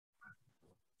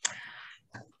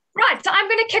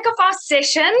going to kick off our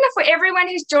session for everyone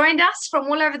who's joined us from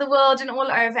all over the world and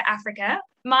all over Africa.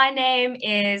 My name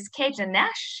is Caitlin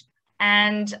Nash,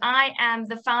 and I am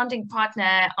the founding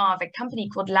partner of a company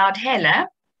called Loudhailer,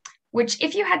 which,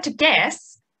 if you had to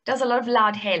guess, does a lot of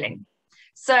loud hailing.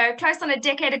 So close on a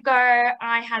decade ago,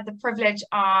 I had the privilege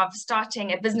of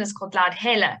starting a business called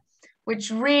Loudhailer,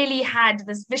 which really had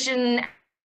this vision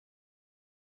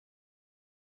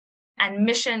and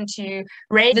mission to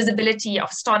raise visibility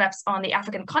of startups on the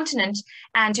African continent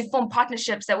and to form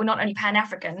partnerships that were not only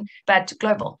Pan-African, but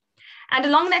global. And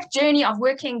along that journey of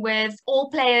working with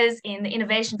all players in the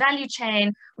innovation value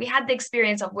chain, we had the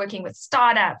experience of working with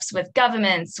startups, with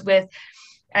governments, with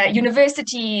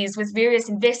universities, with various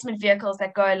investment vehicles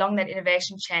that go along that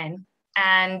innovation chain.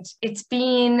 And it's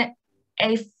been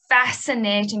a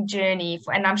fascinating journey,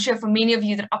 and I'm sure for many of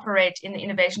you that operate in the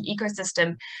innovation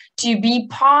ecosystem, to be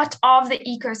part of the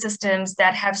ecosystems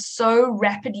that have so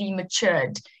rapidly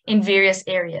matured in various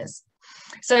areas.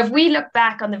 So if we look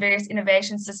back on the various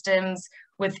innovation systems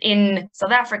within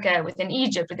South Africa, within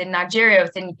Egypt, within Nigeria,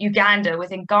 within Uganda,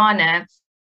 within Ghana,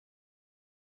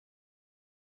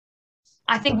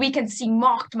 I think we can see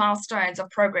marked milestones of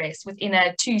progress within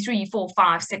a 2, 3, 4,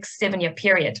 5, 6, 7-year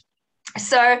period.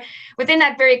 So within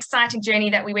that very exciting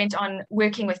journey that we went on,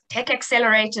 working with tech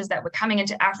accelerators that were coming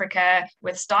into Africa,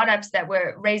 with startups that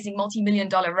were raising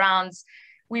multi-million-dollar rounds,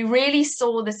 we really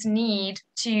saw this need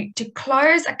to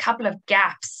close a couple of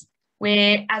gaps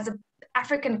where, as an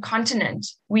African continent,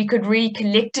 we could really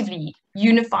collectively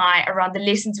unify around the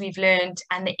lessons we've learned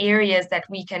and the areas that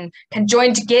we can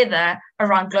join together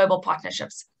around global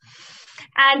partnerships.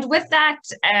 And with that,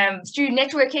 through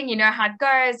networking, you know how it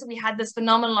goes, we had this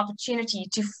phenomenal opportunity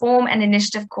to form an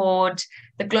initiative called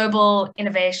the Global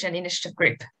Innovation Initiative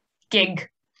Group, GIIG,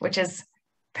 which is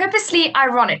purposely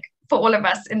ironic for all of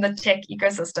us in the tech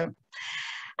ecosystem.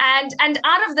 And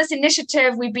out of this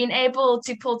initiative, we've been able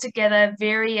to pull together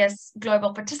various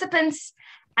global participants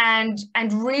and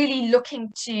really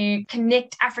looking to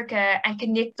connect Africa and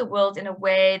connect the world in a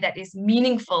way that is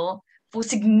meaningful for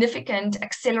significant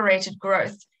accelerated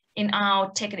growth in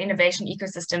our tech and innovation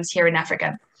ecosystems here in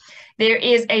Africa. There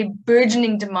is a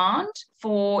burgeoning demand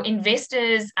for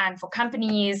investors and for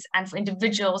companies and for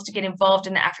individuals to get involved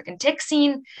in the African tech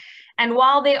scene. And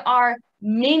while there are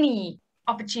many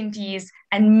opportunities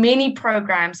and many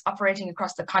programs operating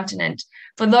across the continent,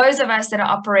 for those of us that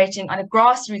are operating on a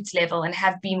grassroots level and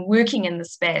have been working in the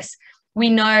space, we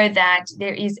know that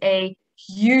there is a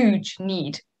huge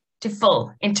need to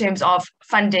fill in terms of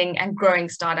funding and growing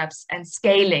startups and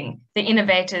scaling the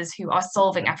innovators who are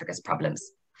solving Africa's problems.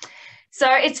 So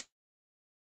it's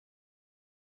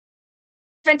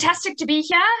fantastic to be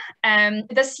here.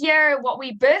 This year, what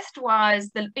we birthed was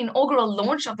the inaugural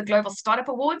launch of the Global Startup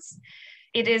Awards.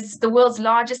 It is the world's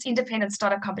largest independent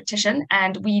startup competition,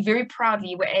 and we very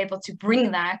proudly were able to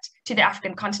bring that to the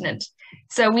African continent.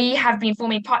 So we have been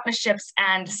forming partnerships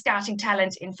and scouting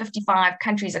talent in 55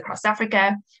 countries across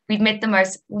Africa. We've met the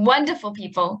most wonderful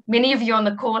people. Many of you on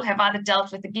the call have either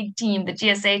dealt with the GIIG team, the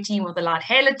GSA team, or the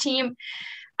Loudhailer team.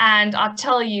 And I'll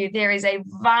tell you, there is a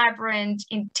vibrant,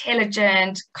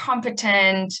 intelligent,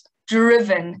 competent,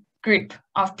 driven group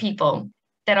of people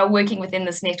that are working within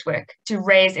this network to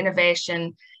raise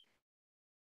innovation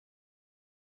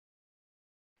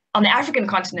on the African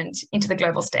continent into the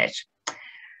global stage.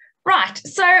 Right,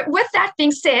 so with that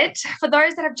being said, for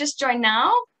those that have just joined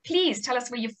now, please tell us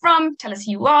where you're from, tell us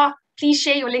who you are, please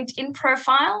share your LinkedIn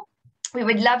profile. We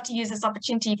would love to use this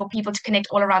opportunity for people to connect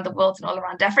all around the world and all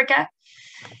around Africa.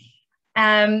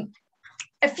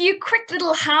 A few quick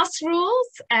little house rules.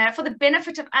 For the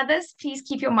benefit of others, please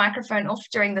keep your microphone off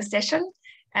during the session.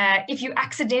 If you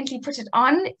accidentally put it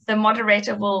on, the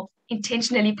moderator will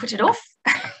intentionally put it off.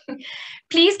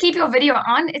 Please keep your video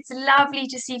on. It's lovely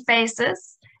to see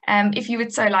faces, if you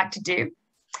would so like to do.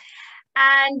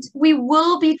 And we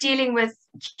will be dealing with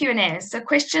Q&As, so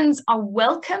questions are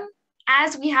welcome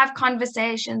as we have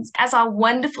conversations, as our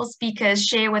wonderful speakers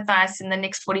share with us in the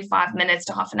next 45 minutes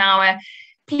to half an hour.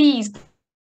 Please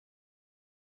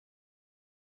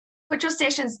put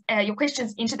your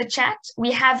questions into the chat.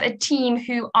 We have a team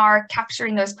who are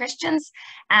capturing those questions,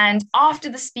 and after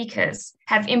the speakers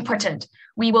have inputted,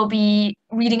 we will be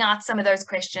reading out some of those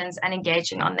questions and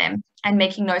engaging on them and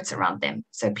making notes around them.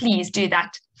 So please do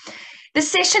that. The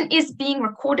session is being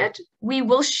recorded. We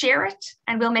will share it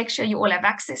and we'll make sure you all have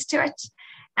access to it.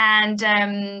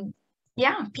 And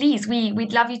yeah, please,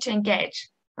 we'd love you to engage.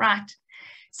 Right.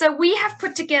 So we have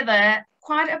put together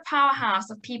quite a powerhouse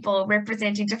of people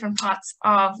representing different parts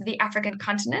of the African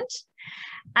continent.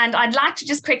 And I'd like to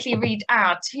just quickly read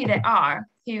out who they are,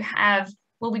 who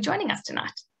will be joining us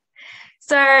tonight.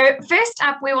 So first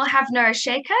up, we will have Noha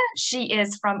Shaker. She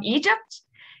is from Egypt.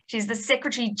 She's the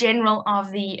Secretary General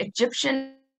of the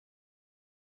Egyptian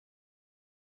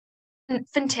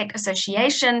FinTech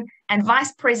Association and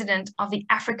Vice President of the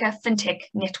Africa FinTech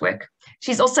Network.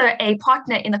 She's also a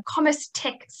partner in the Commerce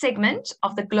Tech segment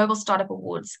of the Global Startup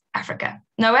Awards Africa.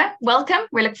 Noha, welcome.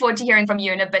 We look forward to hearing from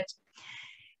you in a bit.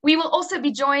 We will also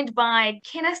be joined by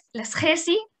Kenneth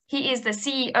Legesi. He is the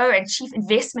CEO and Chief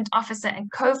Investment Officer and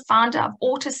co-founder of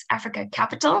Ortus Africa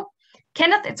Capital.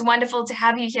 Kenneth, it's wonderful to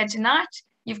have you here tonight.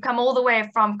 You've come all the way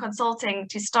from consulting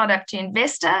to startup to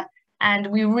investor, and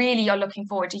we really are looking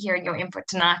forward to hearing your input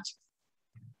tonight.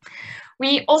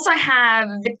 We also have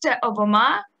Victor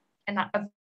Obama, and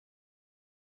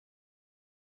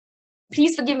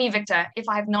please forgive me, Victor, if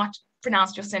I have not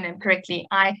pronounced your surname correctly.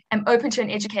 I am open to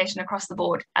an education across the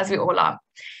board, as we all are.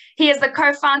 He is the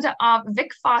co-founder of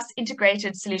VicFast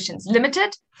Integrated Solutions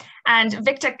Limited, and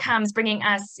Victor comes bringing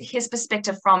us his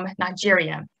perspective from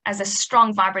Nigeria as a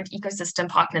strong, vibrant ecosystem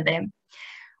partner there.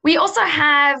 We also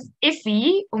have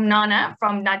Ife Umnana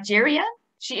from Nigeria.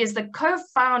 She is the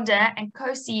co-founder and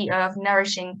co-CEO of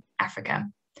Nourishing Africa.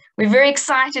 We're very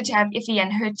excited to have Ife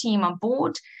and her team on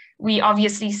board. We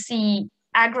obviously see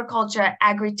agriculture,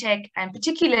 agri-tech, and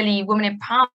particularly women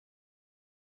empowerment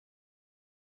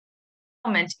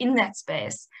in that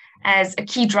space as a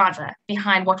key driver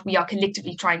behind what we are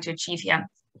collectively trying to achieve here.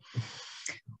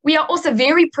 We are also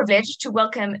very privileged to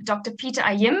welcome Dr. Peter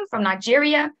Ayim from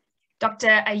Nigeria.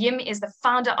 Dr. Ayim is the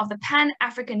founder of the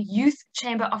Pan-African Youth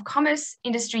Chamber of Commerce,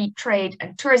 Industry, Trade,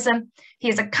 and Tourism. He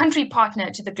is a country partner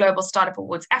to the Global Startup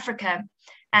Awards Africa.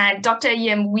 And Dr.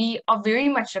 Ayim, we are very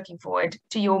much looking forward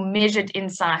to your measured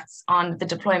insights on the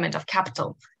deployment of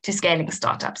capital to scaling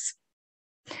startups.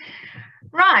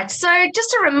 Right, so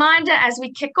just a reminder as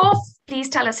we kick off, please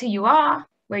tell us who you are,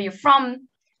 where you're from,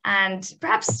 and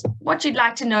perhaps what you'd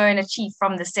like to know and achieve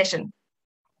from this session.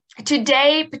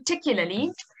 Today,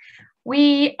 particularly,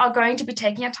 we are going to be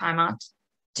taking a time out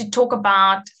to talk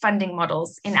about funding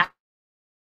models in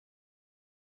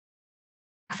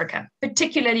Africa,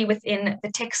 particularly within the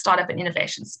tech startup and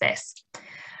innovation space.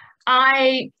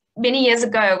 Many years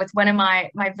ago, with one of my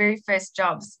very first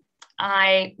jobs,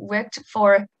 I worked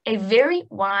for a very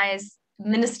wise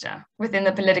minister within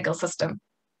the political system.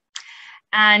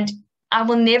 And I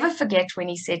will never forget when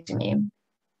he said to me,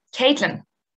 Caitlin,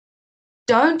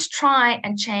 don't try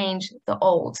and change the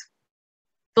old.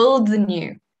 Build the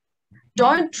new.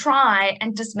 Don't try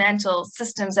and dismantle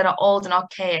systems that are old and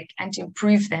archaic and to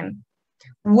improve them.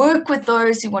 Work with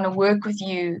those who want to work with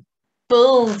you.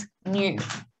 Build new.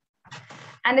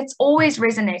 And it's always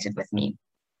resonated with me.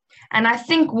 And I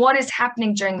think what is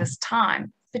happening during this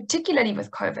time, particularly with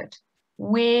COVID,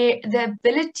 where the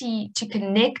ability to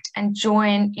connect and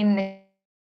join in the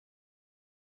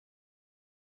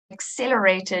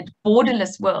accelerated,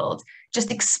 borderless world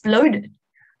just exploded.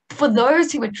 For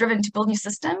those who were driven to build new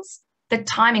systems, the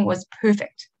timing was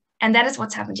perfect. And that is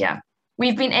what's happened here.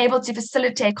 We've been able to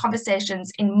facilitate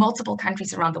conversations in multiple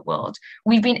countries around the world.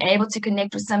 We've been able to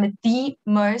connect with some of the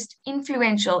most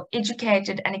influential,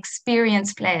 educated, and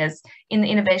experienced players in the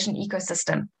innovation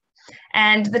ecosystem.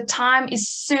 And the time is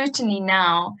certainly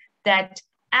now that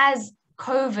as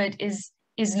COVID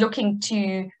is looking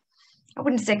to, I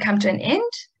wouldn't say come to an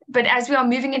end, but as we are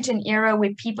moving into an era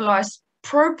where people are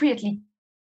appropriately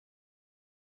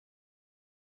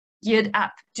geared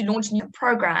up to launch new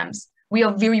programs, we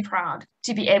are very proud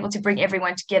to be able to bring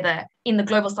everyone together in the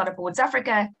Global Startup Awards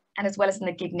Africa and as well as in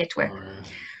the GIIG network.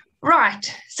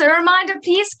 Right, so a reminder,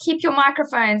 please keep your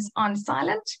microphones on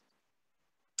silent.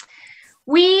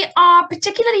 We are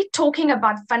particularly talking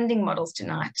about funding models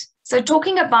tonight. So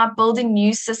talking about building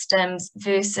new systems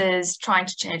versus trying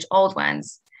to change old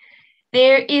ones.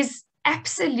 There is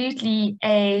absolutely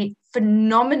a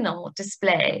phenomenal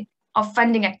display of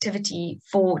funding activity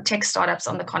for tech startups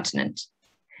on the continent.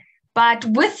 But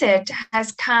with it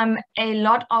has come a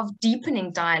lot of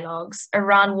deepening dialogues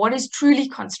around what is truly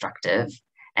constructive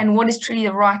and what is truly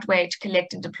the right way to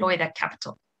collect and deploy that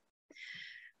capital.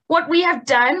 What we have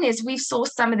done is we've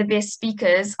sourced some of the best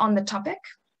speakers on the topic,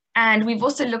 and we've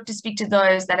also looked to speak to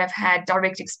those that have had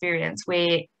direct experience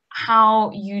where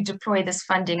how you deploy this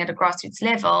funding at a grassroots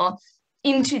level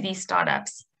into these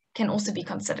startups can also be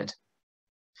considered.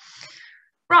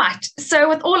 Right, so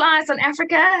with all eyes on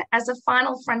Africa as a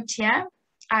final frontier,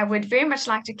 I would very much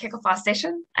like to kick off our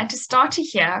session and to start to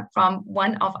hear from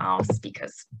one of our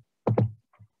speakers.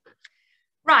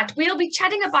 Right, we'll be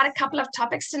chatting about a couple of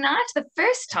topics tonight. The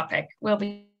first topic we'll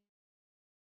be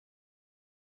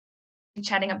be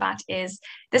chatting about is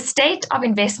the state of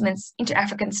investments into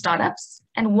African startups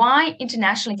and why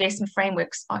international investment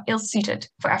frameworks are ill-suited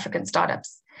for African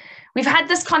startups. We've had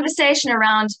this conversation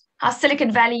around how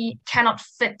Silicon Valley cannot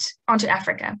fit onto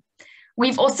Africa.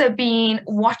 We've also been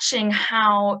watching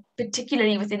how,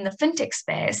 particularly within the fintech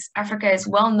space, Africa is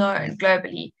well known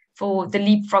globally for the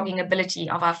leapfrogging ability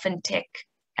of our fintech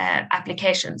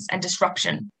applications and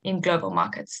disruption in global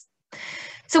markets.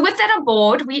 So with that on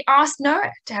board, we asked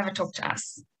Noha to have a talk to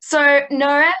us. So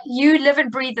Noha, you live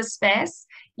and breathe this space.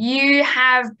 You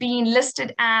have been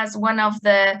listed as one of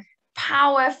the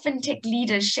power fintech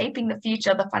leaders shaping the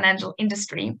future of the financial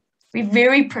industry. We're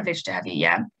very privileged to have you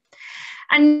here.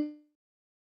 And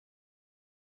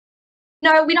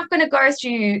no, we're not going to go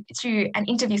through an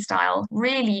interview style.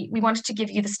 Really, we wanted to give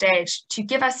you the stage to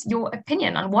give us your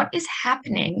opinion on what is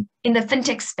happening in the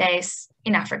fintech space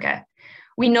in Africa.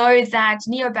 We know that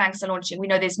neobanks are launching. We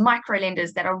know there's micro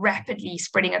lenders that are rapidly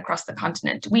spreading across the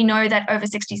continent. We know that over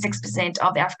 66%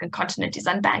 of the African continent is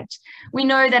unbanked. We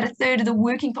know that a third of the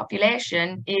working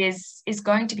population is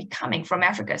going to be coming from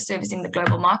Africa, servicing the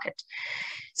global market.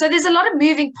 So there's a lot of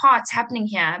moving parts happening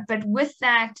here, but with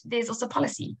that, there's also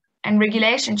policy and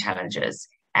regulation challenges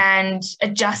and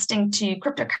adjusting to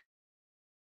cryptocurrencies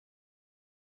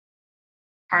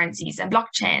and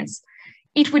blockchains.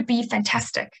 It would be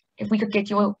fantastic if we could get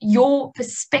your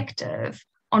perspective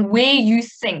on where you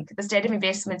think the state of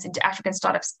investments into African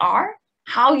startups are,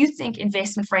 how you think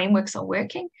investment frameworks are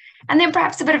working, and then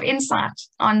perhaps a bit of insight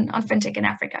on fintech in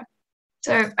Africa.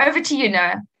 So over to you,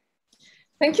 Noha.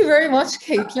 Thank you very much,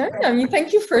 Caitlin. I mean,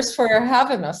 thank you first for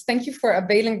having us. Thank you for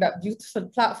availing that beautiful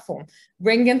platform,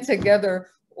 bringing together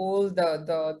all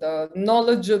the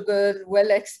knowledgeable,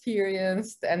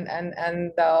 well-experienced, and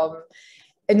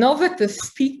innovative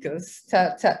speakers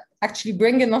to actually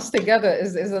bringing us together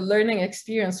is a learning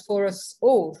experience for us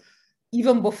all,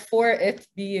 even before it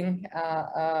being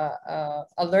a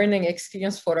learning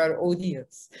experience for our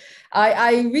audience.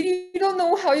 I really don't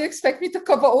know how you expect me to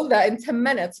cover all that in 10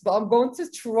 minutes, but I'm going to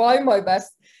try my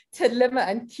best to limit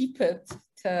and keep it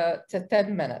to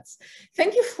 10 minutes.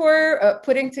 Thank you for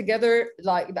putting together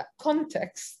like that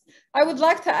context. I would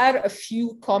like to add a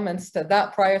few comments to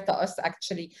that prior to us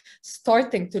actually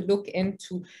starting to look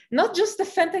into not just the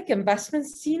fintech investment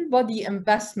scene, but the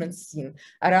investment scene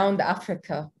around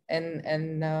Africa in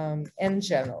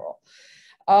general.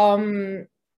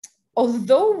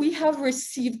 Although we have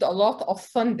received a lot of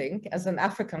funding as an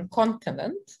African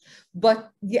continent,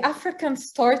 but the African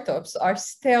startups are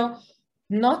still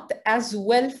not as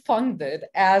well funded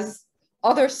as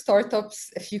other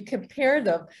startups, if you compare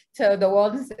them to the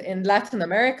ones in Latin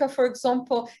America, for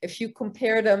example, if you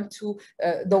compare them to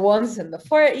the ones in the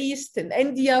Far East, in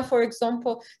India, for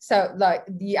example. So like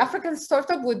the African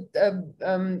startup would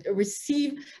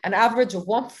receive an average of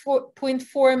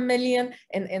 1.4 million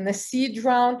in a seed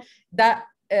round. That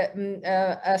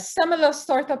a similar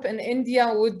startup in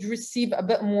India would receive a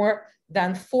bit more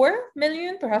than 4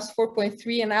 million, perhaps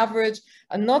 4.3 on average.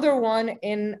 Another one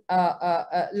in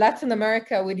Latin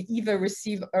America would either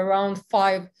receive around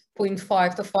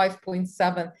 5.5 to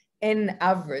 5.7 in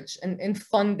average in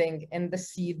funding in the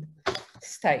seed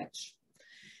stage.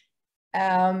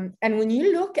 And when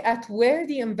you look at where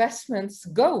the investments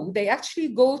go, they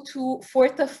actually go to 4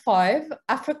 to 5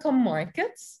 African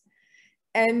markets,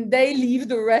 and they leave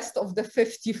the rest of the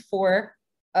 54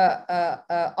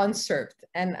 unserved,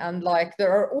 and like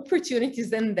there are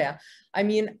opportunities in there. I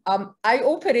mean, I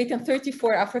operate in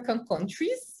 34 African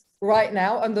countries right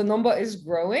now, and the number is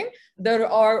growing. There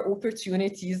are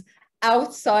opportunities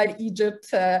outside Egypt,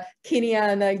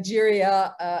 Kenya,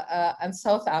 Nigeria, and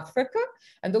South Africa,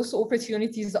 and those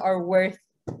opportunities are worth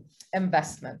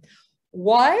investment.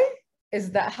 Why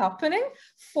is that happening?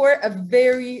 For a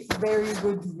very, very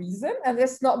good reason. And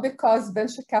it's not because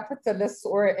venture capitalists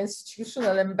or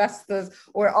institutional investors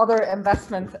or other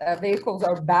investment vehicles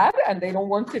are bad and they don't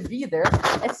want to be there.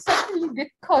 It's simply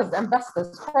because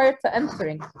investors, prior to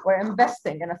entering or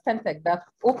investing in a fintech that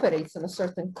operates in a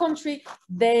certain country,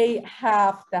 they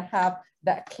have to have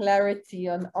that clarity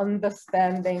and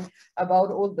understanding about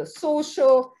all the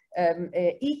social,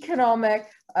 economic,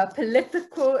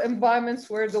 political environments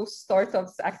where those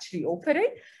startups actually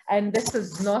operate. And this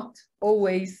is not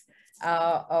always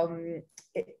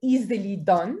easily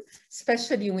done,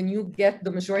 especially when you get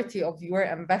the majority of your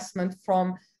investment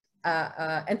from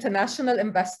international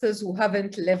investors who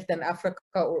haven't lived in Africa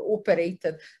or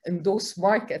operated in those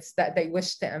markets that they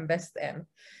wish to invest in.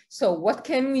 So what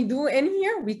can we do in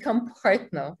here? We can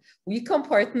partner. We can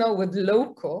partner with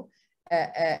local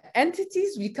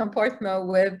entities, we can partner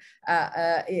with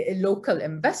local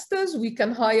investors, we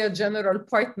can hire general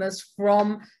partners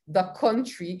from the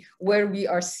country where we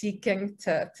are seeking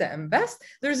to invest.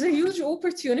 There's a huge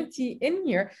opportunity in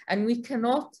here, and we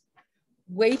cannot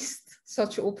waste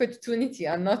such opportunity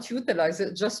and not utilize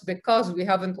it just because we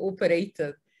haven't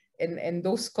operated in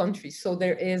those countries. So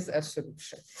there is a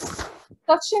solution.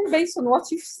 Touching base on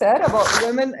what you've said about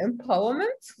women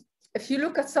empowerment, if you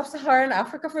look at sub-Saharan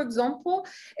Africa, for example,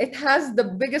 it has the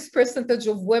biggest percentage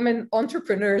of women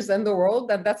entrepreneurs in the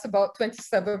world, and that's about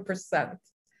 27%.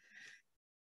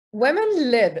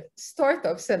 Women-led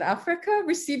startups in Africa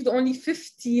received only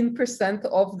 15%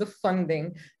 of the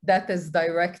funding that is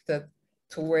directed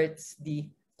towards the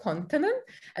continent.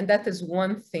 And that is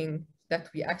one thing that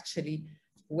we actually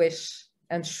wish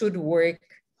and should work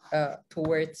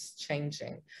towards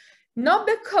changing. Not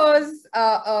because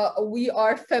we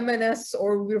are feminists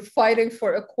or we're fighting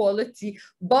for equality,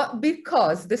 but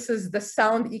because this is the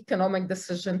sound economic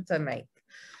decision to make.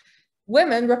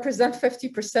 Women represent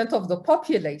 50% of the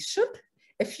population.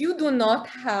 If you do not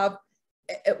have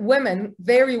women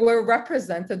very well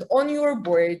represented on your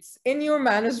boards, in your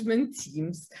management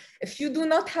teams, if you do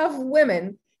not have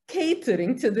women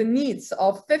catering to the needs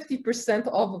of 50%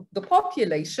 of the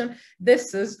population,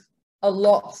 this is a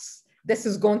loss. This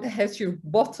is going to hit your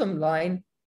bottom line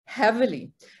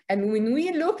heavily. And when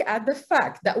we look at the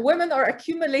fact that women are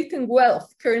accumulating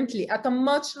wealth currently at a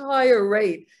much higher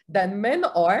rate than men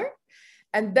are,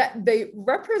 and that they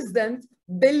represent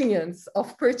billions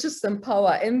of purchasing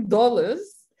power in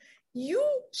dollars, you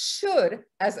should,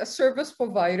 as a service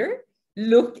provider,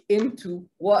 look into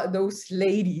what those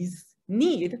ladies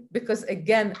need, because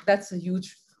again, that's a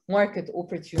huge market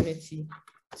opportunity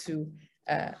to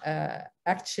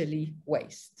actually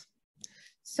waste.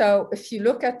 So if you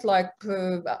look at like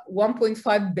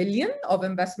 1.5 billion of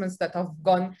investments that have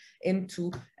gone into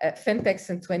fintechs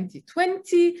in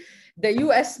 2020, the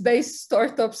US-based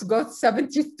startups got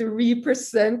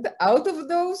 73% out of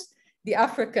those. The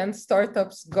African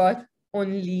startups got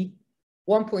only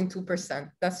 1.2%.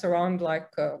 That's around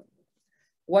like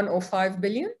 105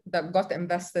 billion that got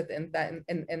invested in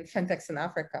fintechs in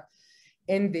Africa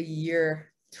in the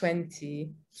year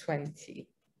 2020.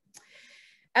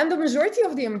 And the majority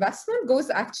of the investment goes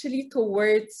actually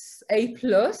towards A+,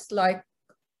 like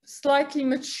slightly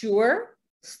mature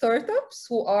startups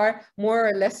who are more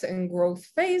or less in growth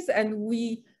phase, and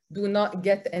we do not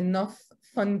get enough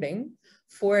funding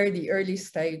for the early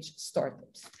stage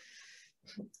startups.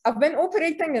 I've been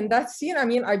operating in that scene. I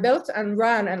mean, I built and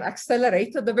ran an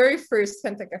accelerator, the very first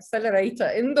fintech accelerator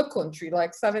in the country,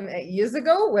 like 7-8 years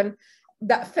ago, when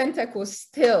that fintech was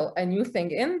still a new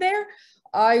thing in there.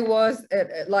 I was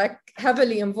like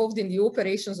heavily involved in the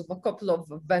operations of a couple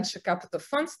of venture capital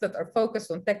funds that are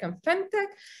focused on tech and fintech.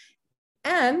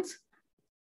 And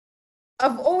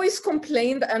I've always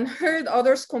complained and heard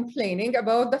others complaining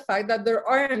about the fact that there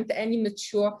aren't any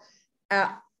mature,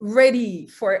 ready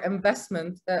for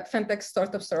investment fintech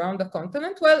startups around the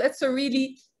continent. Well, it's a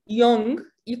really young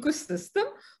ecosystem.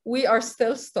 We are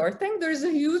still starting. There's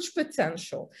a huge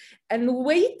potential, and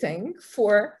waiting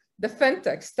for the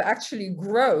fintechs to actually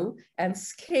grow and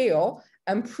scale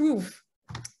and prove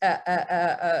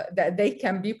that they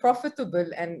can be profitable,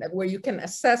 and where you can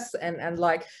assess and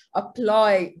like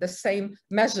apply the same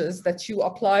measures that you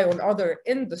apply on other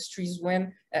industries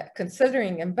when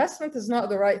considering investment, is not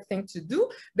the right thing to do,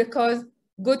 because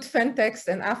good fintechs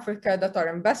in Africa that are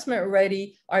investment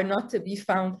ready are not to be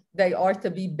found. They are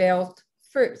to be built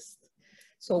first.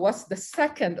 So what's the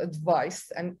second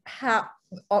advice, and how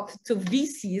to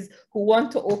VCs who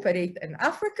want to operate in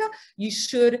Africa? You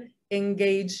should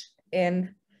engage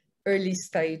in early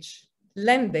stage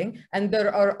lending, and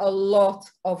there are a lot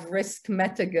of risk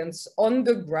mitigants on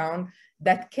the ground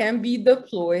that can be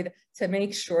deployed to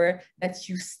make sure that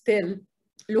you still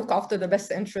look after the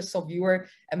best interests of your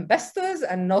investors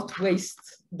and not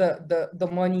waste the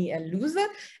money and lose it.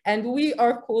 And we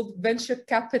are called venture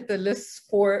capitalists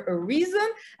for a reason.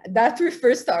 That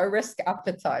refers to our risk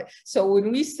appetite. So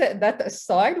when we set that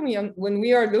aside, when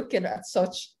we are looking at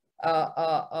such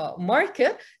a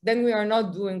market, then we are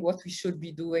not doing what we should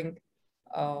be doing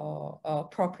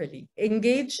properly.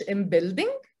 Engage in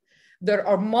building. There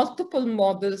are multiple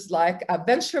models, like a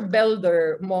venture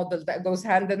builder model that goes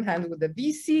hand in hand with a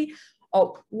VC.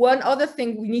 One other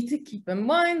thing we need to keep in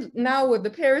mind now with the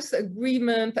Paris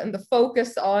Agreement and the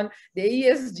focus on the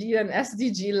ESG and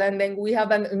SDG lending, we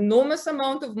have an enormous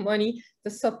amount of money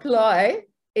to supply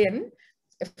in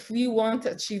if we want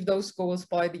to achieve those goals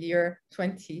by the year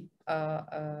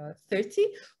 2030,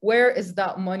 where is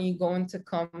that money going to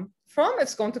come from?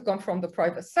 It's going to come from the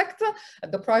private sector.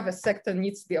 And the private sector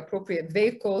needs the appropriate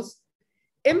vehicles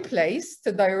in place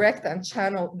to direct and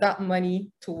channel that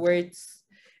money towards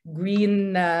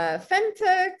green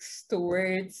fintechs,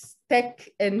 towards tech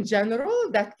in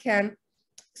general that can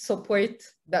support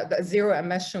that zero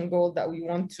emission goal that we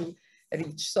want to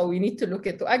reach. So we need to look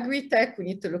into agri-tech, we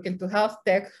need to look into health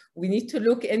tech, we need to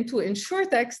look into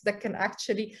insurtechs that can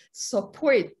actually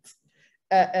support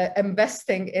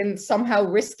investing in somehow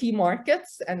risky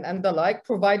markets and the like,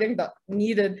 providing the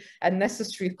needed and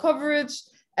necessary coverage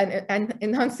and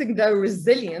enhancing the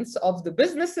resilience of the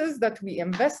businesses that we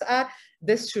invest at.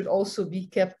 This should also be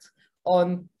kept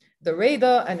on the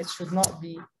radar and it should not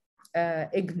be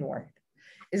ignored.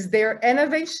 Is there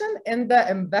innovation in the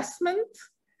investment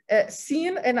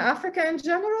scene in Africa in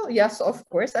general? Yes, of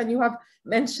course. And you have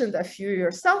mentioned a few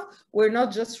yourself. We're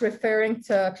not just referring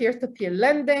to peer-to-peer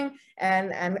lending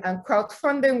and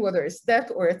crowdfunding, whether it's debt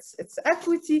or it's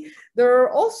equity. There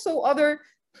are also other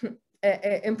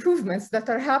improvements that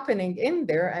are happening in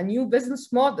there and new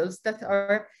business models that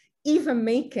are even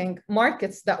making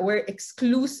markets that were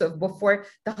exclusive before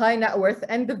the high net worth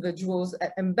individuals,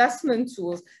 investment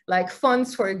tools like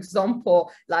funds, for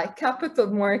example, like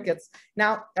capital markets.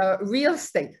 Now, real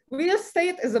estate. Real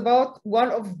estate is about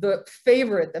one of the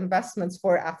favorite investments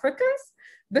for Africans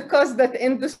because that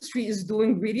industry is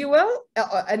doing really well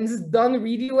and has done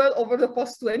really well over the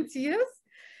past 20 years.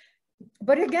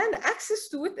 But again, access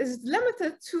to it is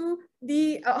limited to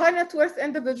the high net worth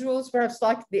individuals, perhaps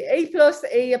like the A+,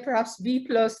 perhaps B+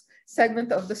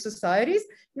 segment of the societies.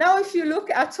 Now, if you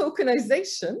look at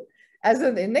tokenization as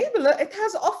an enabler, it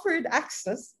has offered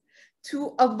access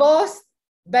to a vast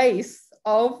base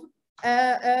of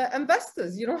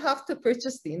investors. You don't have to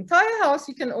purchase the entire house.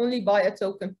 You can only buy a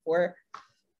token for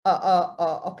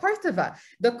a part of that.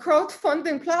 The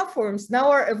crowdfunding platforms now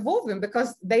are evolving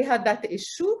because they had that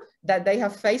issue that they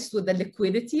have faced with the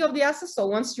liquidity of the assets. So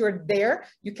once you're there,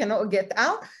 you cannot get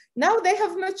out. Now they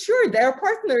have matured. They're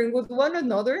partnering with one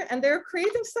another and they're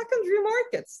creating secondary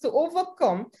markets to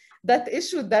overcome that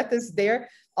issue that is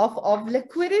there of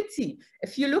liquidity.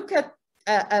 If you look at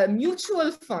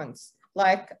mutual funds,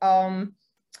 like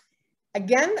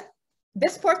again,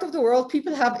 this part of the world,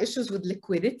 people have issues with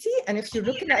liquidity. And if you're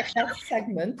looking at that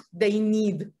segment, they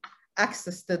need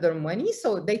access to their money.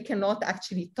 So they cannot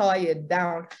actually tie it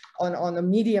down on a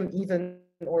medium even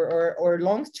or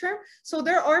long term. So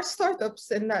there are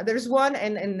startups and there's one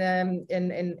in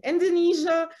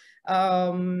Indonesia.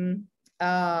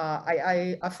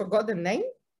 I forgot the name.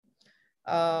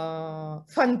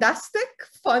 Fundastic,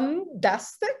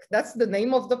 that's the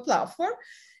name of the platform.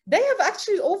 They have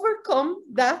actually overcome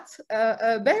that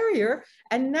barrier,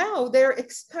 and now they're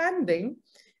expanding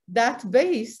that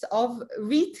base of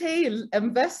retail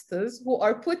investors who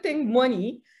are putting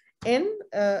money in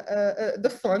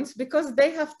the funds because they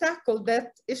have tackled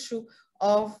that issue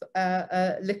of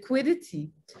liquidity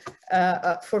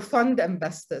for fund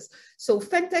investors. So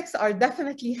fintechs are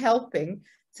definitely helping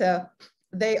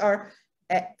they are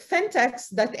fintechs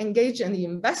that engage in the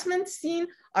investment scene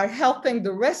are helping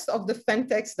the rest of the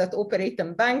fintechs that operate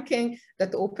in banking,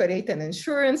 that operate in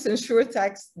insurance,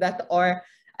 insurtechs that are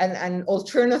and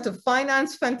alternative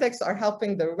finance fintechs are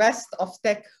helping the rest of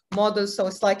tech models. So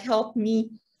it's like help me,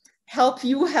 help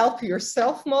you, help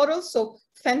yourself models. So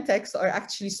fintechs are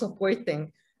actually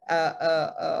supporting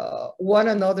one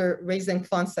another, raising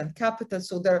funds and capital.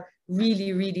 So they're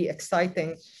really, really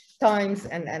exciting times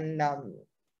and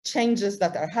changes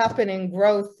that are happening,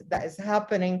 growth that is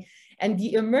happening, and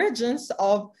the emergence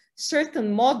of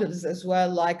certain models as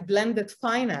well, like blended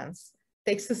finance,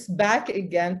 takes us back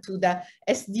again to the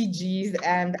SDGs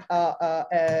and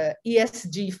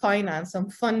ESG finance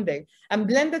and funding. And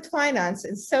blended finance,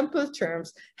 in simple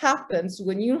terms, happens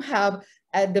when you have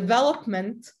a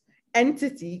development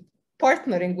entity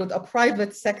partnering with a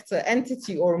private sector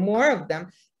entity or more of them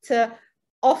to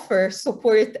offer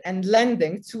support and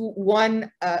lending to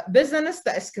one business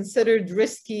that is considered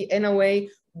risky in a way,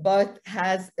 but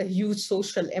has a huge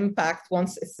social impact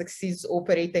once it succeeds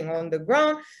operating on the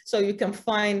ground. So you can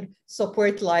find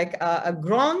support like a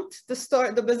grant to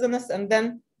start the business and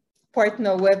then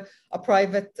partner with a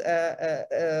private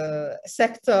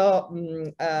sector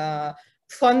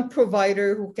fund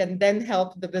provider who can then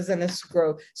help the business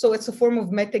grow. So it's a form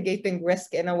of mitigating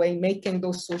risk in a way, making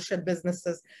those social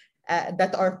businesses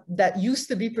that used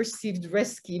to be perceived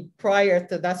risky prior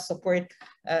to that support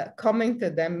coming to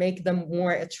them, make them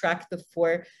more attractive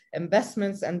for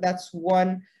investments. And that's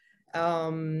one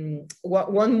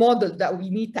one model that we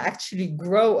need to actually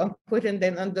grow and put in.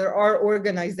 And there are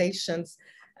organizations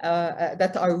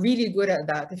that are really good at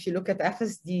that. If you look at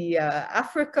FSD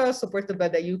Africa, supported by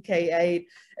the UK,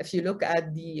 if you look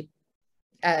at the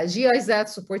GIIG,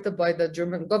 supported by the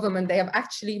German government, they have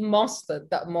actually mastered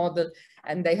that model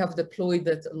and they have deployed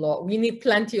it a lot. We need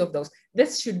plenty of those.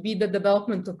 This should be the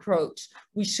development approach.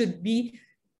 We should be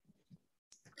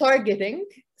targeting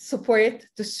support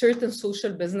to certain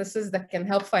social businesses that can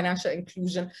help financial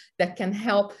inclusion, that can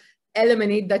help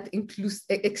eliminate that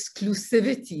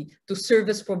exclusivity to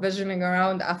service provisioning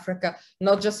around Africa,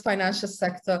 not just financial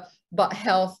sector, but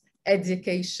health,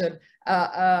 education,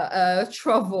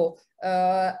 travel,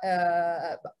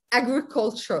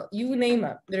 agriculture, you name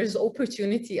it. There's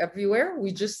opportunity everywhere.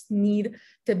 We just need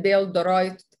to build the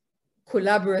right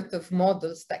collaborative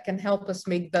models that can help us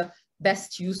make the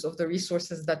best use of the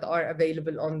resources that are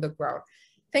available on the ground.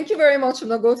 Thank you very much. I'm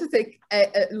not going to take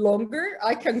longer.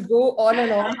 I can go on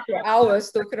and on for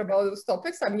hours talking about those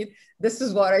topics. I mean, this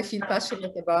is what I feel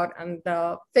passionate about. And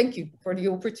thank you for the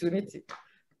opportunity.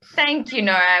 Thank you,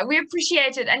 Noha. We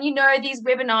appreciate it. And you know, these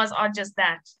webinars are just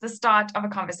that, the start of a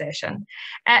conversation.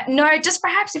 Noha, just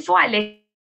perhaps before I let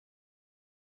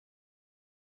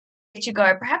you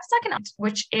go, perhaps I can ask,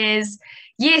 which is,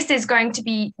 yes, there's going to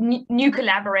be new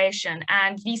collaboration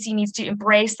and VC needs to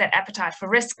embrace that appetite for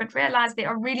risk, but realize there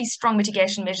are really strong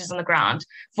mitigation measures on the ground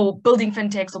for building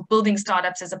fintechs or building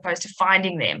startups as opposed to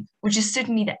finding them, which is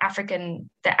certainly the African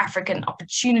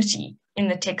opportunity in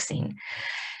the tech scene.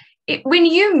 When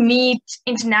you meet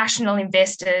international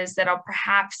investors that are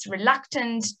perhaps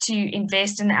reluctant to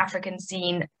invest in the African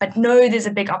scene, but know there's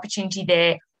a big opportunity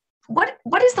there,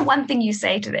 what is the one thing you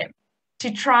say to them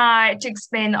to try to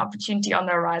explain the opportunity on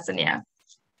the horizon here?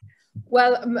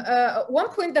 Well, one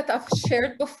point that I've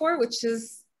shared before, which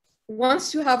is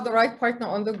once you have the right partner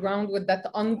on the ground with that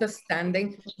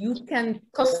understanding, you can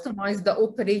customize the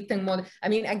operating model. I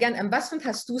mean, again, investment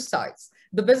has two sides.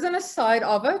 The business side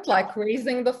of it, like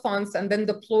raising the funds and then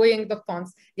deploying the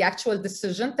funds, the actual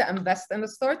decision to invest in a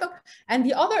startup. And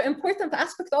the other important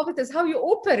aspect of it is how you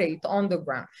operate on the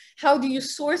ground. How do you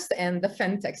source in the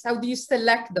fintechs? How do you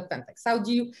select the fintechs? How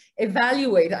do you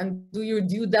evaluate and do your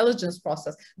due diligence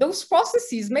process? Those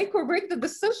processes make or break the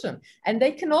decision, and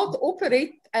they cannot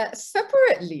operate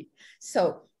separately.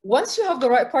 So once you have the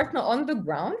right partner on the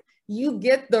ground, you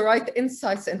get the right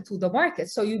insights into the market.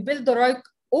 So you build the right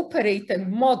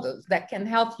operating models that can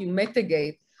help you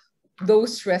mitigate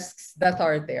those risks that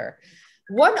are there.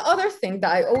 One other thing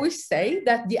that I always say,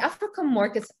 that the African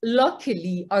markets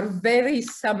luckily are very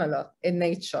similar in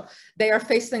nature. They are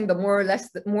facing the more or less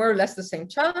the same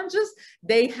challenges.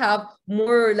 They have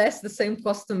more or less the same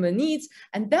customer needs,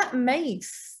 and that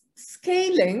makes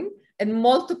scaling and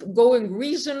going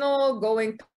regional,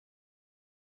 going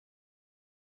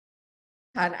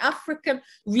Pan-African,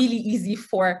 really easy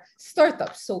for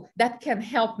startups. So that can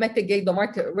help mitigate the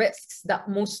market risks that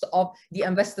most of the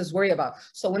investors worry about.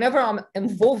 So whenever I'm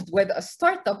involved with a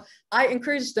startup, I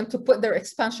encourage them to put their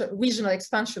regional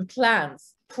expansion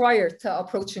plans prior to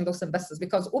approaching those investors,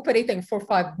 because operating 4 or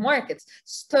 5 markets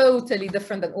is totally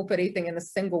different than operating in a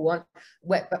single one,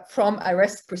 from a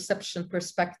risk perception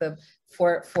perspective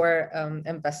for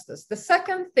investors. The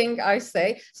second thing I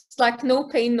say, it's like no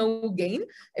pain, no gain.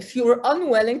 If you're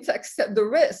unwilling to accept the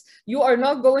risk, you are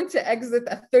not going to exit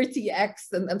at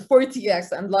 30x and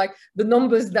 40x and like the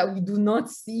numbers that we do not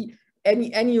see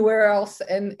anywhere else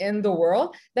in the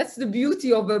world. That's the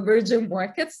beauty of emerging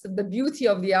markets, the beauty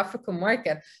of the African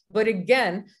market. But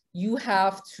again, you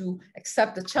have to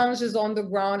accept the challenges on the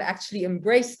ground, actually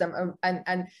embrace them,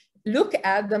 and look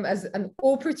at them as an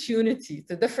opportunity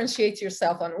to differentiate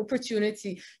yourself, an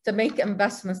opportunity to make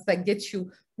investments that get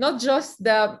you not just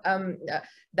the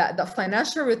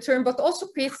financial return, but also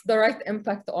creates the right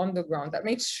impact on the ground, that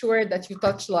makes sure that you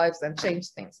touch lives and change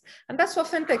things. And that's what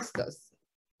fintechs does.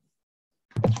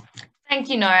 Thank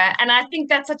you, Noha. And I think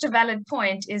that's such a valid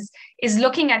point, is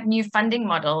looking at new funding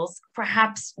models,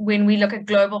 perhaps when we look at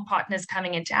global partners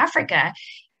coming into Africa,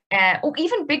 or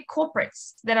even big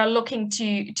corporates that are looking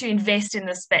to invest in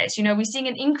this space. You know, we're seeing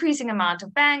an increasing amount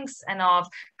of banks and of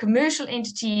commercial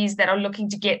entities that are looking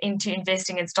to get into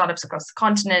investing in startups across the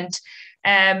continent.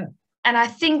 And I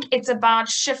think it's about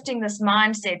shifting this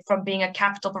mindset from being a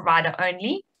capital provider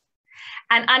only,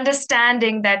 and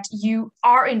understanding that you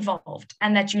are involved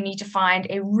and that you need to find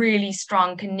a really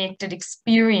strong, connected,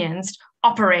 experienced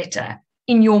operator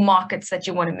in your markets that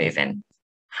you want to move in.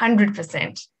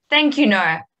 100%. Thank you,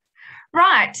 Noha.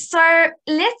 Right, so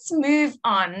let's move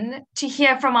on to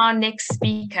hear from our next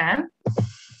speaker.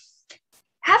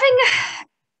 Having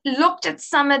looked at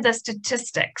some of the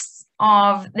statistics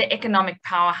of the economic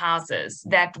powerhouses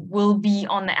that will be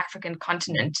on the African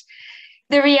continent,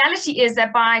 the reality is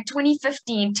that by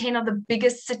 2015, 10 of the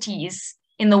biggest cities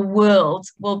in the world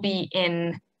will be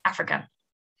in Africa.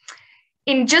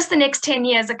 In just the next 10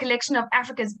 years, a collection of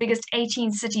Africa's biggest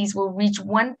 18 cities will reach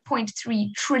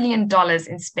 $1.3 trillion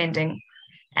in spending.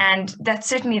 And that's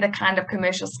certainly the kind of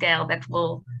commercial scale that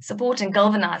will support and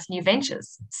galvanize new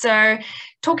ventures. So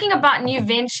talking about new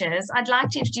ventures, I'd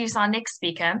like to introduce our next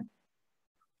speaker,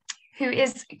 who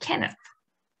is Kenneth.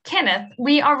 Kenneth,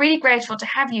 we are really grateful to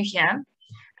have you here.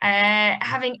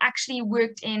 Having actually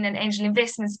worked in an angel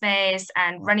investment space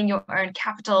and running your own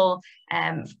capital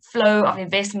flow of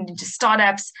investment into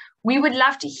startups, we would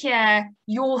love to hear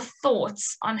your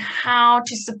thoughts on how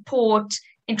to support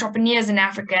entrepreneurs in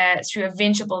Africa through a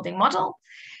venture building model.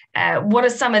 What are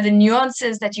some of the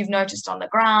nuances that you've noticed on the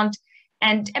ground?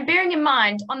 And bearing in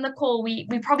mind, on the call, we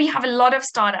probably have a lot of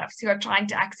startups who are trying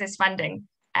to access funding.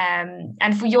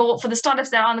 And for the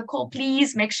startups that are on the call,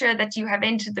 please make sure that you have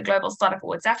entered the Global Startup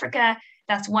Awards Africa.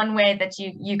 That's one way that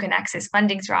you can access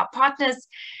funding through our partners.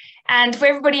 And for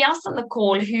everybody else on the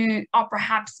call who are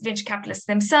perhaps venture capitalists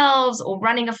themselves or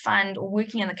running a fund or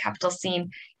working in the capital scene,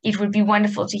 it would be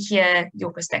wonderful to hear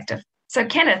your perspective. So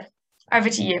Kenneth, over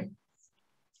to you.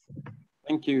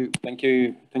 Thank you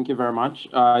very much.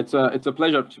 It's a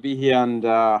pleasure to be here, and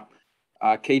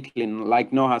Caitlin,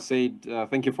 like Noha said,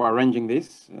 thank you for arranging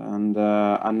this and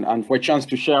for a chance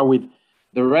to share with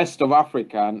the rest of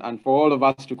Africa and for all of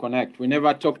us to connect. We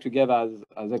never talk together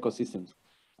as ecosystems.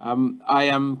 I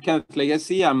am Kenneth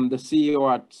Legesi. I'm the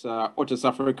CEO at Ortus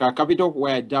Africa Capital,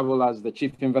 where I dabble as the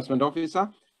Chief Investment Officer.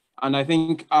 And I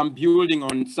think I'm building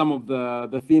on some of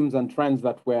the themes and trends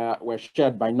that were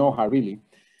shared by Noha, really.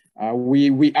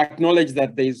 We acknowledge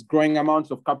that there's growing amounts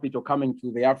of capital coming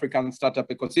to the African startup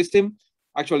ecosystem.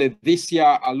 Actually, this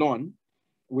year alone,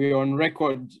 we're on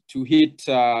record to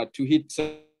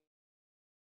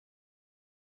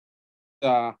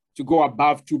go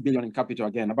above 2 billion in capital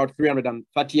again, about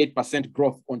 338%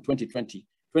 growth on 2020.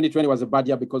 2020 was a bad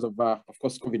year because of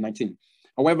course, COVID-19.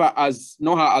 However, as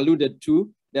Noha alluded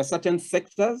to, there are certain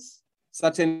sectors,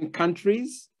 certain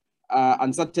countries,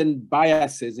 and certain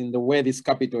biases in the way this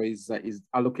capital is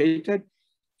allocated.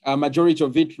 A majority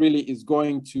of it really is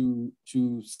going to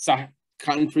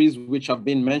countries which have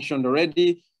been mentioned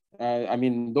already. I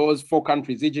mean, those 4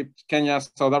 countries, Egypt, Kenya,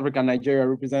 South Africa, Nigeria,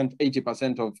 represent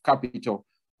 80% of capital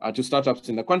to startups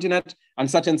in the continent, and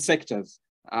certain sectors.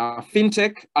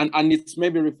 FinTech, and it's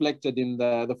maybe reflected in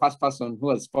the first person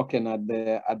who has spoken at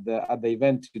the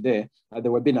event today, at the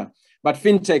webinar. But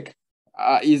FinTech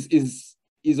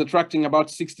is attracting about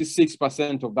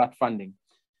 66% of that funding.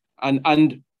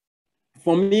 And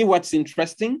for me, what's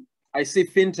interesting, I see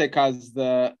FinTech as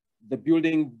the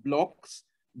building blocks,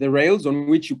 the rails on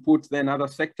which you put then other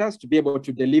sectors to be able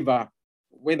to deliver,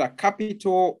 whether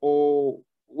capital or,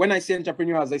 when I see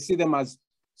entrepreneurs, I see them as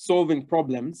solving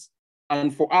problems.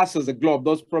 And for us as a globe,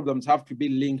 those problems have to be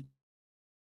linked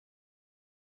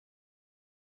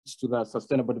to the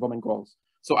Sustainable Development Goals.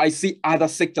 So I see other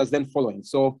sectors then following.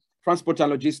 So transport and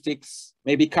logistics,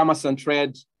 maybe commerce and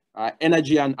trade,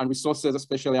 energy and resources,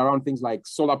 especially around things like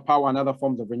solar power and other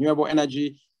forms of renewable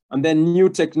energy. And then new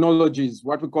technologies,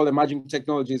 what we call emerging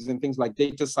technologies, and things like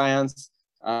data science,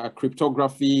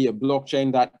 cryptography,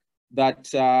 blockchain,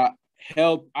 that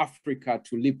help Africa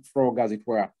to leapfrog, as it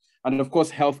were. And of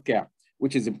course, healthcare,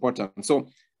 which is important. So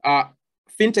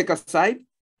FinTech aside,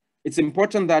 it's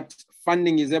important that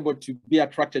funding is able to be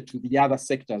attracted to the other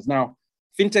sectors. Now,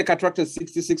 FinTech attracted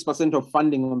 66% of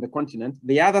funding on the continent.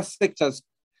 The other sectors,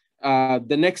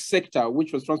 the next sector,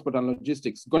 which was transport and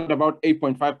logistics, got about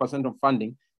 8.5% of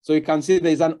funding. So you can see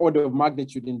there's an order of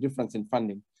magnitude in difference in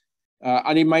funding.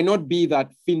 And it might not be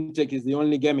that FinTech is the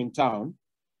only game in town,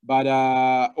 but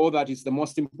or that is the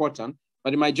most important,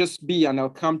 but it might just be, and I'll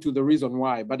come to the reason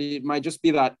why, but it might just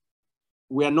be that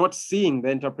we are not seeing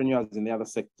the entrepreneurs in the other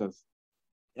sectors.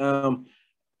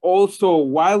 Also,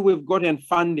 while we've gotten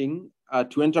funding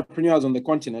to entrepreneurs on the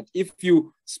continent, if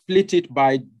you split it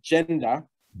by gender,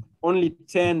 only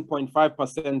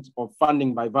 10.5% of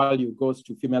funding by value goes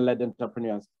to female-led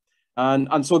entrepreneurs.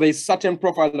 And so there's certain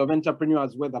profile of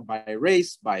entrepreneurs, whether by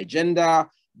race, by gender,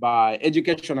 by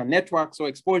education and networks or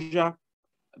exposure.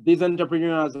 These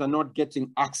entrepreneurs are not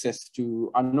getting access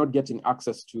to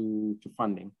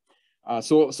funding.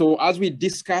 So as we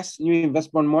discuss new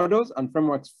investment models and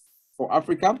frameworks for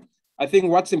Africa, I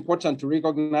think what's important to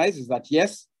recognize is that,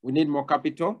 yes, we need more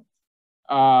capital,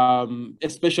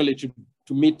 especially to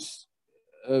meet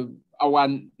our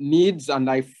needs, and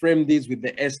I frame these with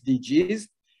the SDGs.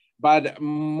 But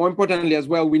more importantly as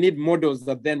well, we need models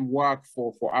that then work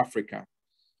for Africa.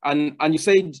 And you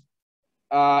said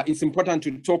it's important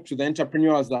to talk to the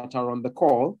entrepreneurs that are on the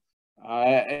call,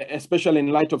 especially in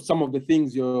light of some of the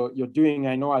things you're doing,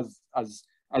 I know, as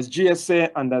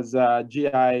GSA and as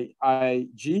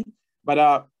GIIG.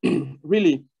 But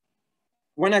really,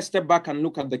 when I step back and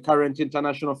look at the current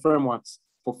international frameworks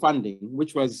for funding,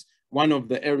 which was one of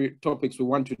the area topics we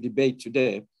want to debate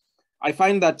today, I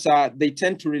find that they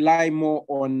tend to rely more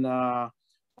on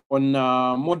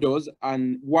models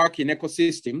and work in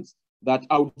ecosystems that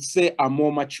I would say are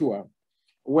more mature,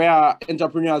 where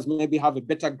entrepreneurs maybe have a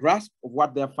better grasp of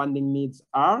what their funding needs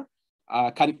are,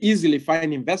 can easily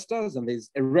find investors, and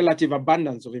there's a relative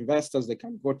abundance of investors they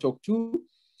can go talk to.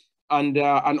 And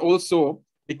also,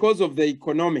 because of the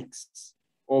economics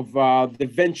of the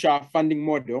venture funding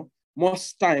model,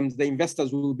 most times the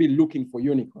investors will be looking for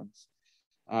unicorns.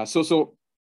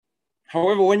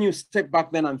 However, when you step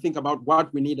back then and think about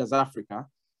what we need as Africa,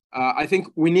 I think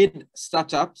we need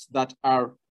startups that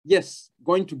are, yes,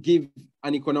 going to give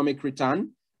an economic return,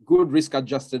 good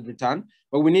risk-adjusted return,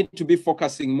 but we need to be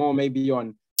focusing more maybe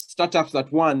on startups that,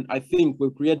 one, I think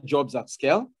will create jobs at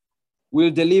scale,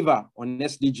 will deliver on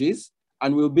SDGs,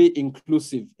 and will be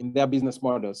inclusive in their business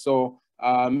model. So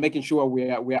making sure we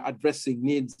are addressing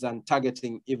needs and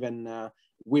targeting even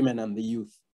women and the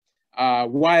youth,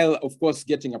 while of course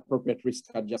getting appropriate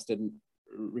risk-adjusted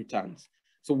returns.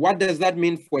 So what does that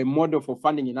mean for a model for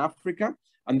funding in Africa?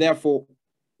 And therefore,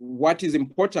 what is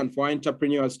important for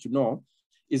entrepreneurs to know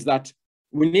is that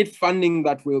we need funding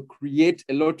that will create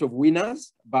a lot of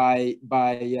winners by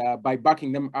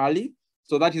backing them early.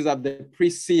 So that is at the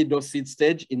pre-seed or seed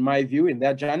stage, in my view, in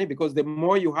their journey, because the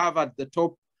more you have at the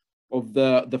top of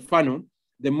the funnel,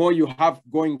 the more you have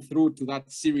going through to that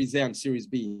Series A and Series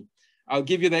B. I'll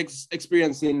give you the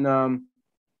experience in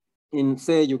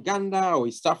say Uganda or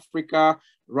East Africa,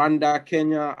 Rwanda,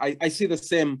 Kenya. I see the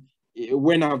same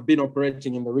when I've been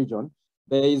operating in the region.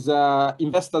 There is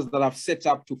investors that have set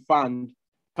up to fund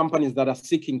companies that are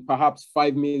seeking perhaps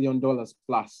 $5 million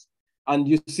plus. And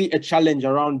you see a challenge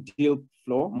around deal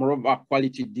flow, moreover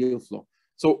quality deal flow.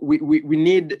 So we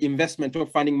need investment or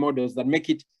funding models that make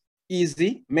it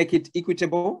easy, make it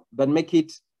equitable, that make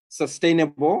it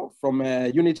sustainable from a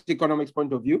unit economics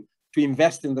point of view, to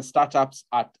invest in the startups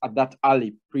at that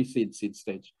early pre-seed seed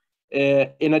stage.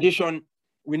 In addition,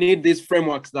 we need these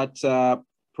frameworks that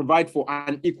provide for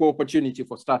an equal opportunity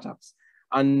for startups.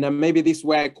 And maybe this is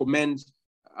where I commend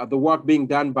the work being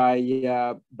done by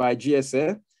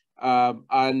GSA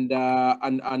and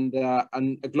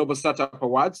Global Startup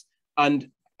Awards. And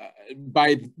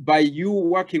by you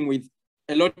working with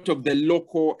a lot of the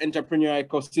local entrepreneurial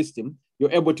ecosystem,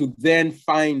 you're able to then